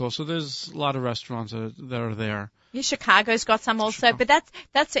 Very cool. So there's a lot of restaurants that are there. Yeah, Chicago's got some also, but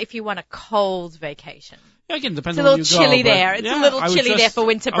that's if you want a cold vacation. Yeah, again, depends on where you go. It's a little chilly there. It's a little chilly there for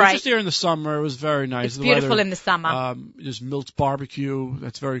winter break. I was just there in the summer. It was very nice. It's beautiful in the summer. There's Milt's Barbecue.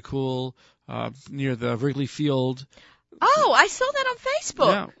 That's very cool. Near the Wrigley Field. Oh, I saw that on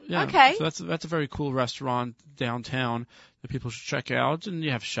Facebook. Yeah. Okay. So that's a very cool restaurant downtown that people should check out. And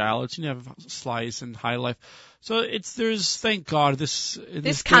you have Shallots, and you have Slice and High Life. So there's, thank God, this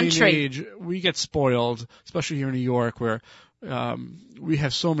country. day and age, we get spoiled, especially here in New York, where we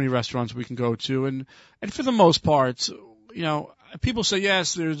have so many restaurants we can go to, and for the most part, people say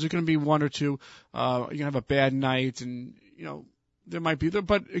yes, there's going to be one or two, you're going to have a bad night, and there might be there,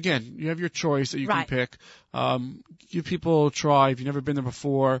 but again, you have your choice that you can pick. Give people a try if you've never been there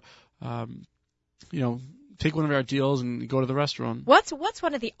before. Take one of our deals and go to the restaurant. What's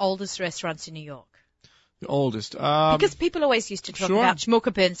one of the oldest restaurants in New York? The oldest. Because people always used to talk about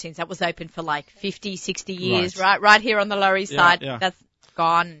Shmulka Bernstein's. That was open for like 50, 60 years, right here on the Lower East Side. Yeah. That's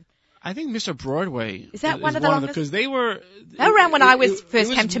gone. I think Mr. Broadway is one of the longest? Because they were around when I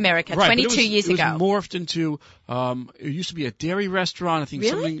first came to America, 22 years ago. It was morphed into. It used to be a dairy restaurant. I think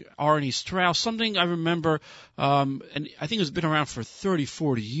something R&E Strauss. Something I remember. And I think it's been around for 30,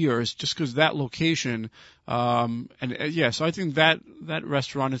 40 years, just because that location. So I think that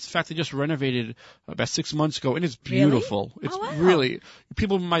restaurant. In fact, they just renovated about 6 months ago, and it's beautiful. Really? It's really.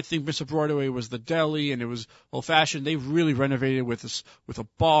 People might think Mr. Broadway was the deli and it was old fashioned. They really renovated with a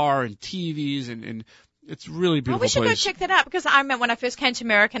bar and TVs and it's really beautiful. We should go check that out, because I remember when I first came to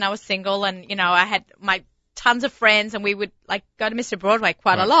America and I was single, and I had my tons of friends, and we would go to Mr. Broadway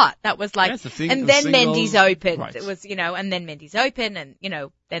quite a lot. That was and then Mendy's opened. Right. It was, and then Mendy's opened, and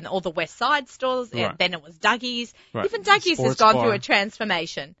then all the West Side stores. Right. Then it was Dougie's. Right. Even Dougie's has gone through a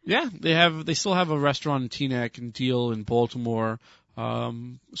transformation. Yeah, they still have a restaurant in Teaneck and Deal in Baltimore.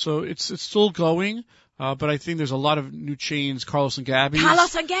 So it's still going. But I think there's a lot of new chains. Carlos and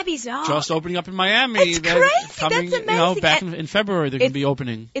Gabby's. Just opening up in Miami. It's crazy. That's amazing. Back in February they're going to be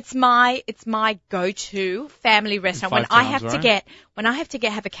opening. It's my go-to family restaurant when I have to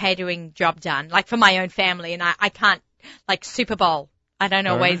have a catering job done, like for my own family, and I can't, like Super Bowl. I don't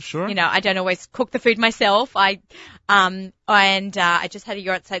always, I don't always cook the food myself. I just had a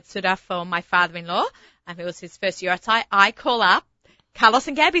Yortzeit Suda for my father-in-law. It was his first Yortzeit. I call up Carlos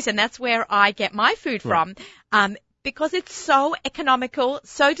and Gabby's, and that's where I get my food from, because it's so economical,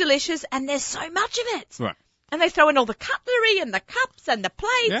 so delicious, and there's so much of it. Right. And they throw in all the cutlery and the cups and the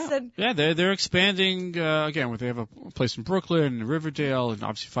plates. Yeah, they're expanding, again, they have a place in Brooklyn and Riverdale and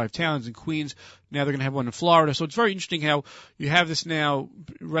obviously 5 towns in Queens. Now they're going to have one in Florida. So it's very interesting how you have this now,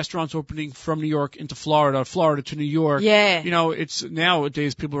 restaurants opening from New York into Florida to New York. Yeah. It's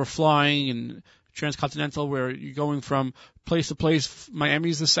nowadays people are flying and transcontinental, where you're going from place to place.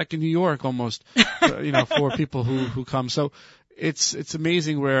 Miami's the second New York almost, for people who come. So it's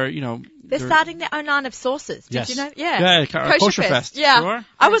amazing where, they're starting their own line of sauces. Did you know? Yeah. Kosher Fest. Yeah. Sure.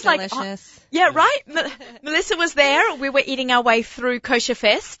 I was delicious. Right. Melissa was there. We were eating our way through Kosher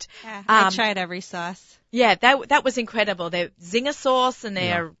Fest. Yeah, I tried every sauce. Yeah, that was incredible. Their zinger sauce and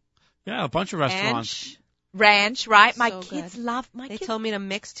their a bunch of restaurants. Ranch, right? My So kids good. love They told me to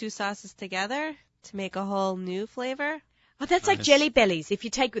mix 2 sauces together. to make a whole new flavor. Oh, that's like Nice. Jelly Bellies. If you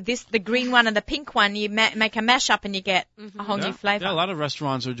take the green one and the pink one, you make a mashup and you get a whole new flavor. Yeah, a lot of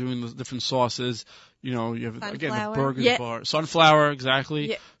restaurants are doing the different sauces. You know, you have again the Sunflower. Burgers Yeah. Bar, Sunflower, exactly.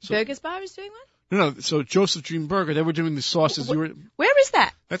 Yeah. So, Burgers Bar is doing one? no, so Joseph Dream Burger, they were doing the sauces. Where is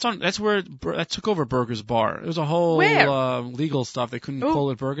that? That's where that took over Burgers Bar. It was a whole Where? legal stuff. They couldn't Ooh. call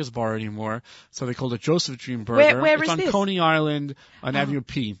it Burgers Bar anymore, so they called it Joseph Dream Burger. Where it's is on this? Coney Island on Avenue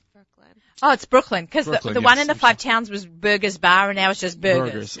P. Oh, it's Brooklyn, because Brooklyn, the one yes, in the I'm Five Towns was Burgers Bar, and now it's just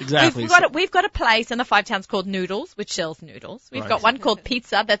burgers. Burgers, exactly. We've got a place in the Five Towns called Noodles, which sells noodles. We've Right. got one called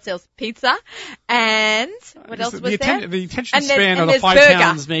Pizza that sells pizza, and what else was there? The attention And then- span and of the there's Five Burger.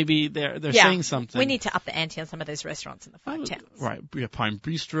 Towns, maybe they're Yeah. saying something. We need to up the ante on some of those restaurants in the Five Towns. Right. We have Pine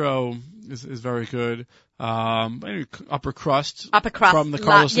Bistro is very good. Anyway, Upper Crust. Upper Crust, From the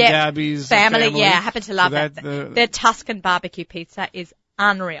Carlos yeah, and Gabby's family. Yeah, I happen to love So that. Their Tuscan barbecue pizza is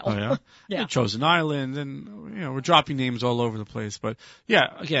unreal. Oh yeah. Yeah. Chosen Island, and we're dropping names all over the place, but yeah,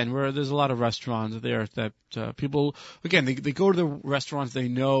 again, there's a lot of restaurants there that people again they go to the restaurants they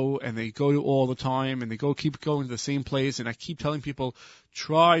know and they go to all the time and they keep going to the same place, and I keep telling people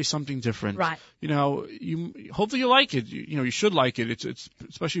try something different. Right. Hopefully you like it. You should like it. It's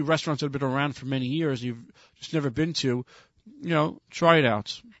especially restaurants that have been around for many years you've just never been to. Try it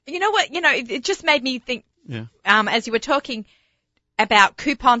out. You know what? It just made me think. Yeah. As you were talking about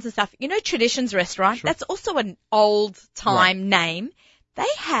coupons and stuff, Traditions Restaurant, Sure. that's also an old time name. They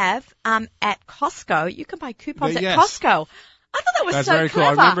have, at Costco, you can buy coupons at Yes. Costco. I thought that was That's so very cool.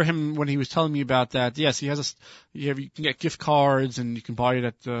 clever. I remember him when he was telling me about that. Yes, he has you can get gift cards and you can buy it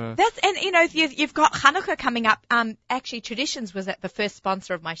at. You've got Hanukkah coming up. Actually, Traditions was the first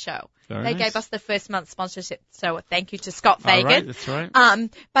sponsor of my show. Very They nice. gave us the first month sponsorship, so thank you to Scott All Fagan. right, that's right.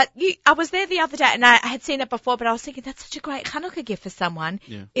 But I was there the other day, and I had seen it before, but I was thinking that's such a great Hanukkah gift for someone.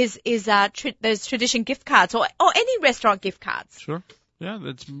 Yeah. Is those Tradition gift cards or any restaurant gift cards? Sure. Yeah,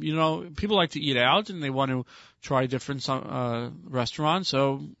 that's people like to eat out and they want to try different restaurants.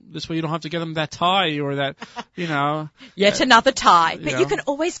 So this way you don't have to get them that tie or that Yet another tie, but you you know. can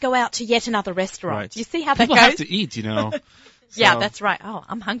always go out to yet another restaurant. Right. You see how People that have goes? to eat. Yeah, So, that's right. Oh,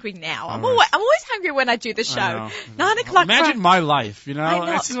 I'm hungry now. I'm All right. always hungry when I do the show. I know. 9:00. Imagine my life. I know.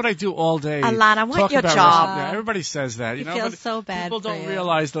 This is what I do all day. Alana, I want Talk your about job. restaurants. Yeah, everybody says that. You feel but so bad people for don't you.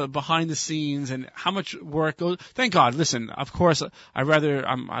 realize the behind the scenes and how much work goes. Thank God. Listen, of course,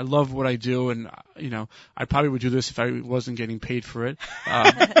 I love what I do, and I probably would do this if I wasn't getting paid for it.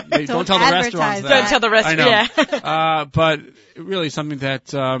 Don't tell the advertise restaurants that. that. Don't tell the rest. I know. Yeah. But really something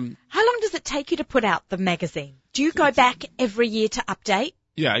that. How long does it take you to put out the magazine? Do you go back every year to update?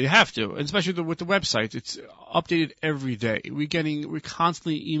 Yeah, you have to, and especially with the website. It's updated every day. We're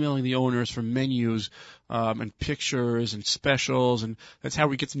constantly emailing the owners for menus and pictures and specials, and that's how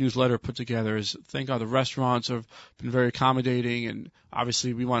we get the newsletter put together. Thank God the restaurants have been very accommodating, and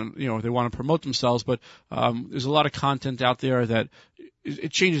obviously we want they want to promote themselves, but there's a lot of content out there that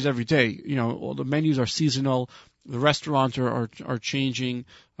it changes every day. All the menus are seasonal. The restaurants are changing,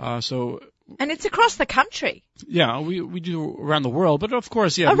 so. And it's across the country. Yeah, we do around the world, but of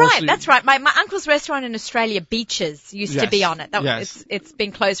course, yeah. Oh, right, mostly, that's right. My uncle's restaurant in Australia, Beaches, used to Yes, be on it. yes. It's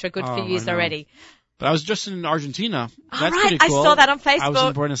been closed for a good Oh, few years I know. already. But I was just in Argentina. That's right, pretty I cool. saw that on I was in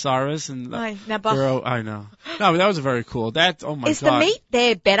Facebook. Buenos Aires, and Ay, now, I know. No, but that was very cool. Oh my Is God. the meat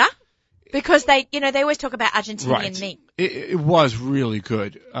there better? Because they always talk about Argentinian Right. meat. It was really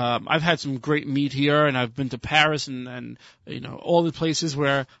good. I've had some great meat here, and I've been to Paris and all the places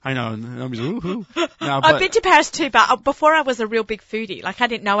where I know. And nobody's woohoo. No, I've been to Paris too, but before I was a real big foodie. Like I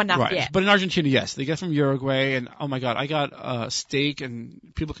didn't know enough right. yet. But in Argentina, yes, they get from Uruguay, and oh my God, I got a steak, and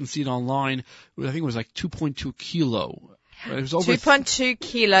people can see it online. I think it was like 2.2 kilo. It was over 2.2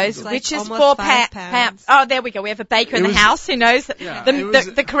 kilos, like which is almost 4 5 pounds. pounds. Oh, there we go. We have a baker in It the was- house who knows Yeah, it was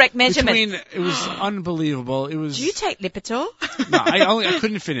the correct measurement. It was unbelievable. It was. Do you take Lipitor? No, I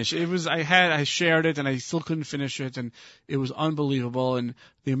couldn't finish. I shared it and I still couldn't finish it, and it was unbelievable. And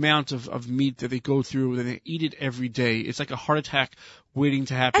the amount of meat that they go through, and they eat it every day. It's like a heart attack waiting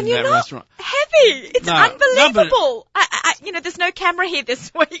to happen And in you're that not restaurant. heavy. It's No, no, unbelievable. There's no camera here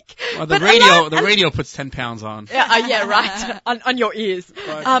this week. Well, But the radio puts 10 pounds on. Yeah, right. on your ears.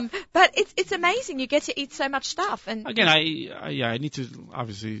 Right. But it's amazing. You get to eat so much stuff. And Again, I need to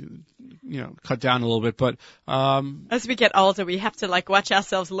obviously, cut down a little bit, but as we get older, we have to watch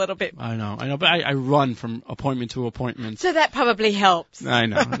ourselves a little bit. I know, but I run from appointment to appointment. So that probably helps. I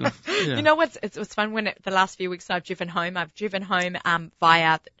know. Yeah. You know what's fun the last few weeks I've driven home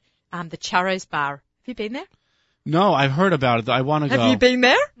via the Churros Bar. Have you been there? No, I've heard about it. I want to go. Have you been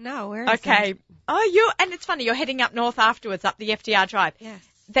there? No, where is Okay. that? Oh, and it's funny. You're heading up north afterwards, up the FDR Drive. Yes.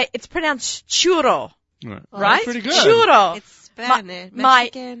 it's pronounced churro, Right. Well, right? Pretty good. Churro. It's Spanish, My-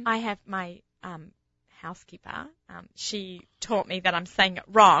 Mexican. I have my housekeeper. She taught me that I'm saying it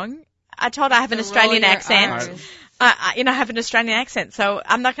wrong. I told her I have an So Australian roll your accent. R's. I have an Australian accent, so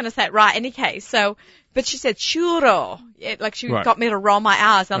I'm not going to say it right in any case. So, but she said churro. Like she Right. got me to roll my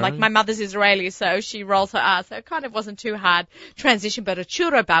R's. I'm like, Right. my mother's Israeli, so she rolls her R's. So it kind of wasn't too hard transition, but a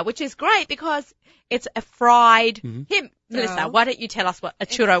churro bar, which is great because it's a fried. Here, Melissa, Dough. why don't you tell us what a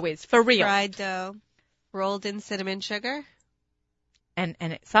churro is for real? Fried dough, rolled in cinnamon sugar.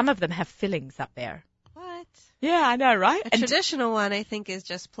 And some of them have fillings up there. What? Yeah, I know, right? A traditional one, I think, is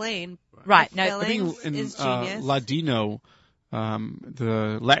just plain. Right. No, I Fillings think in is genius. Ladino,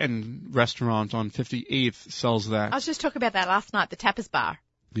 the Latin restaurant on 58th sells that. I was just talking about that last night, the tapas bar.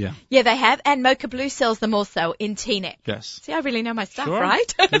 Yeah. Yeah, they have, and Mocha Blue sells them also in Teaneck. Yes. See, I really know my stuff, Sure.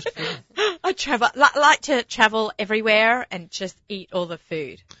 right? I like to travel everywhere and just eat all the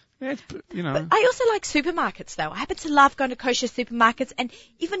food. Yeah, it's, But I also like supermarkets, though. I happen to love going to kosher supermarkets and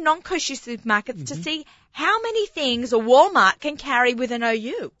even non-kosher supermarkets to see how many things a Walmart can carry with an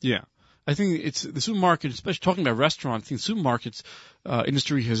OU. Yeah. I think it's the supermarket, especially talking about restaurants, I think supermarkets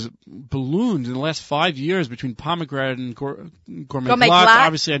industry has ballooned in the last 5 years between Pomegranate and Gourmet Gourmet Glatt. Glatt.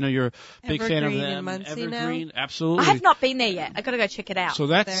 Obviously, I know you're a big fan of Evergreen them. and Muncie now. Evergreen, absolutely. I have not been there yet. I've got to go check it out. So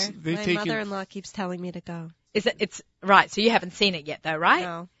that's, There. they've My taken, mother-in-law keeps telling me to go. It's right, so you haven't seen it yet, though, right?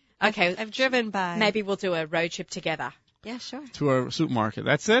 No. Okay, I've driven by. maybe we'll do a road trip together. Yeah, sure. to a supermarket.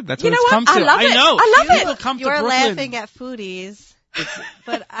 That's it. That's You what know it's what? come to. I love it. know. I love People it. come to You're Brooklyn. laughing at foodies,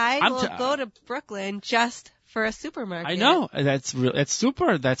 but I I'm will go to Brooklyn just for a supermarket. I know. That's real. That's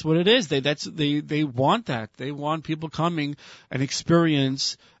super. That's what it is. They want that. They want people coming and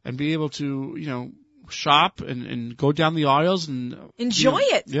experience and be able to, shop and go down the aisles and Enjoy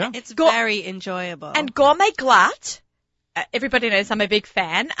it. Yeah. It's Go- very enjoyable. And Gourmet Glatt, everybody knows I'm a big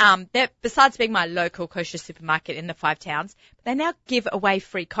fan. They're, besides being my local kosher supermarket in the 5 towns, they now give away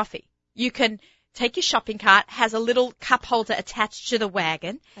free coffee. You can take your shopping cart, has a little cup holder attached to the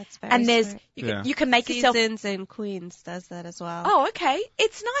wagon, That's very and there's smart. you can make yourself. Seasons and Queens does that as well. Oh, okay.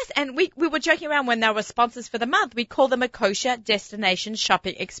 It's nice. And we were joking around when they were sponsors for the month. We call them a kosher destination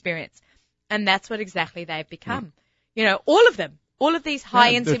shopping experience. And that's what exactly they've become. All of them. All of these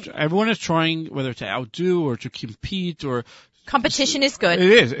high-end Everyone is trying, whether to outdo or to compete or competition is good. it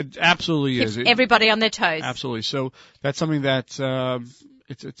is. It absolutely Keeps is. everybody on their toes. Absolutely. So that's something that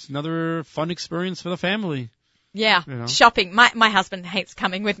it's another fun experience for the family. Yeah, shopping. My husband hates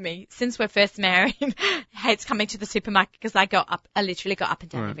coming with me since we're first married. Hates coming to the supermarket because I literally go up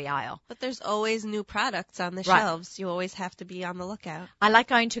and down Right. every aisle. But there's always new products on the Right. shelves. You always have to be on the lookout. I like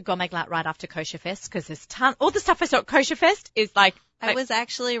going to Gourmet Glatt right after Kosher Fest because there's all the stuff I saw at Kosher Fest is like I was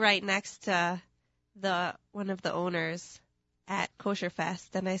actually right next to one of the owners at Kosher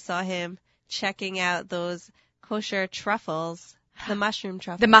Fest, and I saw him checking out those kosher truffles, the mushroom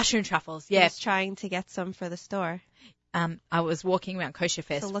truffles. the mushroom truffles. He Yeah, was trying to get some for the store. I was walking around Kosher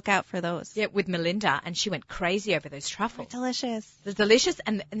Fest. So look out for those. Yeah, with Melinda, and she went crazy over those They're truffles. delicious. They're delicious,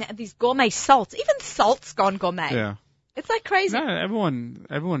 and these gourmet salts. Even salt's gone gourmet. Yeah. It's like crazy. No,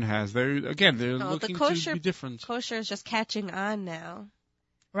 everyone has. They're No, looking the kosher to be different. Kosher is just catching on now.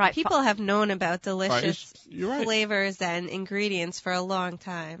 Right. People have known about delicious You're right. flavors and ingredients for a long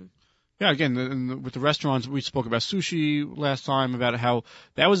time. Yeah, again, with the restaurants, we spoke about sushi last time, about how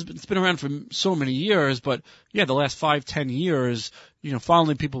it's been around for so many years, but yeah, the last 5-10 years,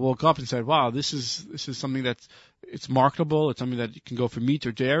 finally people woke up and said, wow, this is something it's marketable, it's something that you can go for meat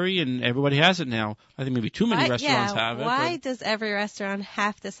or dairy, and everybody has it now. I think maybe too many restaurants have it. Why does every restaurant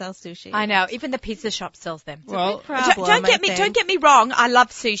have to sell sushi? I know. Even the pizza shop sells them. Well, Big problem, Don't get me wrong. I love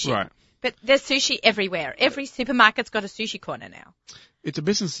sushi. Right. But there's sushi everywhere. Every supermarket's got a sushi corner now. It's a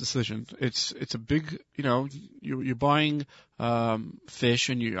business decision. It's a big, you're buying fish,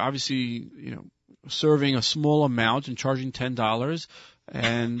 and you obviously, serving a small amount and charging $10,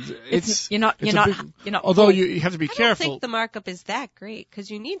 and You're not. Although you have to be I don't careful. think the markup is that great because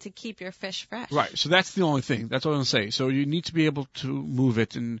you need to keep your fish fresh. Right. So that's the only thing. That's what I'm going to say. So you need to be able to move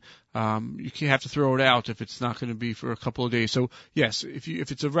it, and you can't have to throw it out if it's not going to be for a couple of days. So yes, if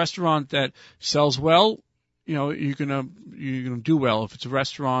it's a restaurant that sells well, you're gonna do well. If it's a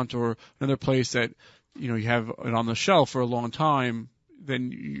restaurant or another place that you have it on the shelf for a long time,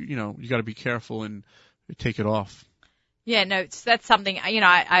 then you got to be careful and take it off. Yeah, no, that's something,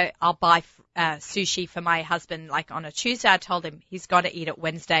 I'll buy sushi for my husband like on a Tuesday. I told him he's got to eat it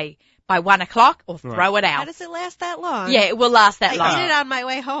Wednesday by 1 o'clock or throw it How out. does it last that long? Yeah, it will last that I long. eat it on my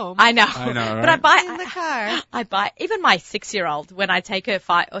way home. I know. I know, But I right? buy in the car. I buy even my 6-year-old when I take her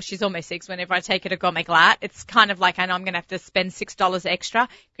she's almost 6. Whenever I take her to Gourmet Glatt, it's kind of like I know I'm going to have to spend $6 extra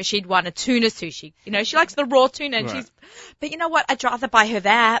because she'd want a tuna sushi. You know, she likes the raw tuna, and Right. But you know what? I'd rather buy her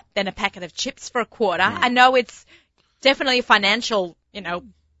that than a packet of chips for $1. I know it's definitely a financial,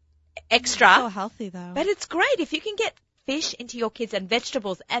 extra, So healthy though. but it's great if you can get fish into your kids and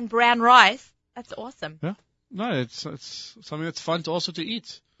vegetables and brown rice. That's awesome. No, it's something that's fun to also to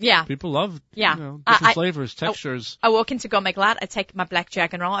eat. Yeah. People love, Yeah. different I- flavors, textures. I walk into Gourmet Glatt, I take my black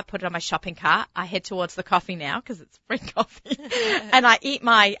dragon roll, I put it on my shopping cart, I head towards the coffee now because it's free coffee, and I eat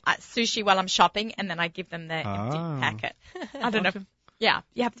my sushi while I'm shopping, and then I give them the empty packet. I don't know. Yeah,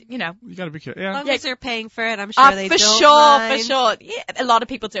 you have to, You got to be careful. Yeah. As long as they're paying for it, I'm sure they for don't sure, mind. for sure. Yeah, a lot of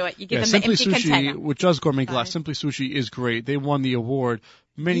people do it. You give them the Simply empty Sushi, container. which does Gourmet Glatt, Fine. Simply Sushi is great. They won the award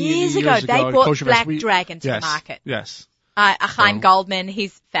many Years years ago, ago. they at brought Kosher Black Fest. Dragon to Yes, market. Yes. Chaim So- Goldman,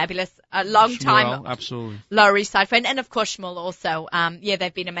 he's fabulous. A long time Shmuel, absolutely. Lower East Side friend, and of course Shmuel also.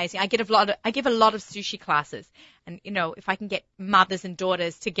 They've been amazing. I give a lot of sushi classes, and if I can get mothers and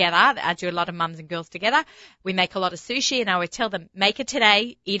daughters together, I do a lot of mums and girls together. We make a lot of sushi, and I would tell them make it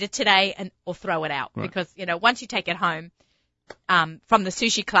today, eat it today, or throw it out, Right. because once you take it home from the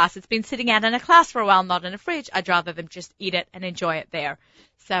sushi class, it's been sitting out in a class for a while, not in a fridge. I'd rather them just eat it and enjoy it there.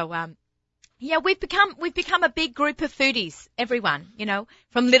 So we've become a big group of foodies, everyone,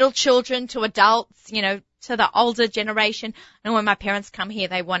 from little children to adults, to the older generation. And when my parents come here,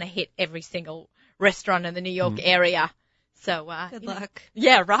 they want to hit every single restaurant in the New York area. So, Good luck.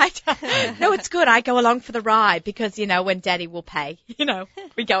 Yeah, right. No, it's good. I go along for the ride because, when Daddy will pay,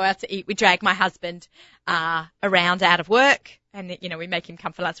 we go out to eat. We drag my husband, around out of work, and, we make him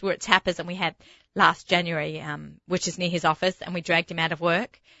come for lunch. We were at Tappers, and we had last January, which is near his office, and we dragged him out of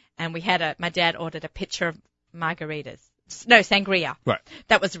work, and my dad ordered a pitcher of margaritas. No, sangria. Right.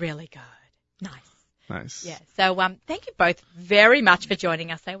 That was really good. Nice. Nice. Yeah. So, thank you both very much for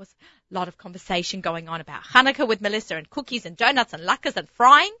joining us. There was a lot of conversation going on about Hanukkah with Melissa, and cookies and donuts and latkes and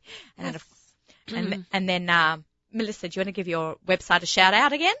frying. And then, Melissa, do you want to give your website a shout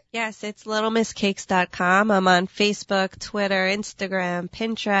out again? Yes, it's littlemisscakes.com. I'm on Facebook, Twitter, Instagram,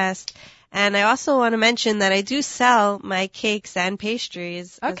 Pinterest. And I also want to mention that I do sell my cakes and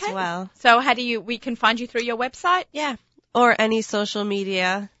pastries as well. So we can find you through your website? Yeah. Or any social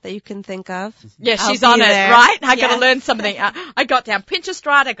media that you can think of. Yeah, I'll she's be on it, there. right? I got Yeah. to learn something. I got down Pinterest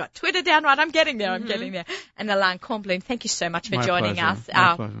right. I got Twitter down right. I'm getting there. I'm getting there. And Alain Kornblum, thank you so much for My joining pleasure. us.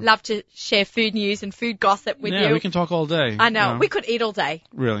 My pleasure. Love to share food news and food gossip with Yeah, you. we can talk all day. I know. We could eat all day.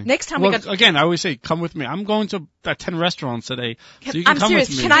 Really. Next time we well, got- again, I always say, come with me. I'm going to 10 restaurants today, so you can I'm come serious.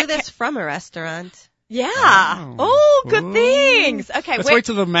 with me. Can I do this from a restaurant. Yeah. Oh. Oh, good Ooh. things. Okay. Let's wait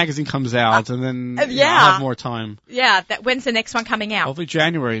till the magazine comes out, and then yeah. I'll have more time. When's the next one coming out? Hopefully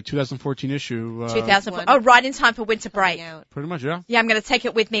January 2014 issue. 2004. Oh, right in time for winter break. Coming out. Pretty much, yeah. Yeah, I'm going to take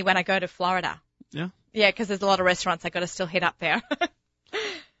it with me when I go to Florida. Yeah. Yeah, because there's a lot of restaurants I got to still hit up there.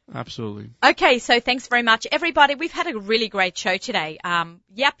 Absolutely. Okay, so thanks very much, everybody. We've had a really great show today.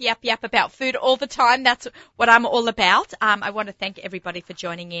 Yap about food all the time. That's what I'm all about. I want to thank everybody for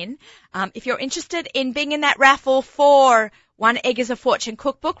joining in. If you're interested in being in that raffle for One Egg is a Fortune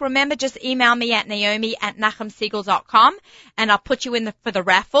cookbook, remember, just email me at naomi@nachumsegal.com, and I'll put you in for the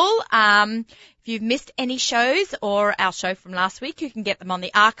raffle. If you've missed any shows or our show from last week, you can get them on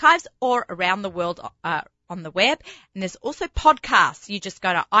the archives or around the world on the web. And there's also podcasts. You just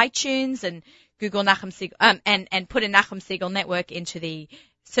go to iTunes and Google Nachum Segal, and put in Nachum Segal Network into the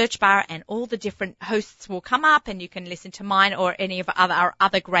search bar, and all the different hosts will come up, and you can listen to mine or any of our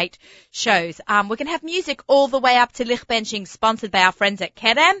other great shows. We're going to have music all the way up to Lichtbenching, sponsored by our friends at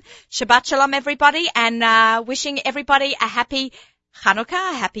Kerem. Shabbat Shalom, everybody, and wishing everybody a happy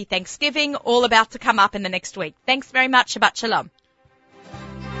Hanukkah, a happy Thanksgiving, all about to come up in the next week. Thanks very much. Shabbat Shalom.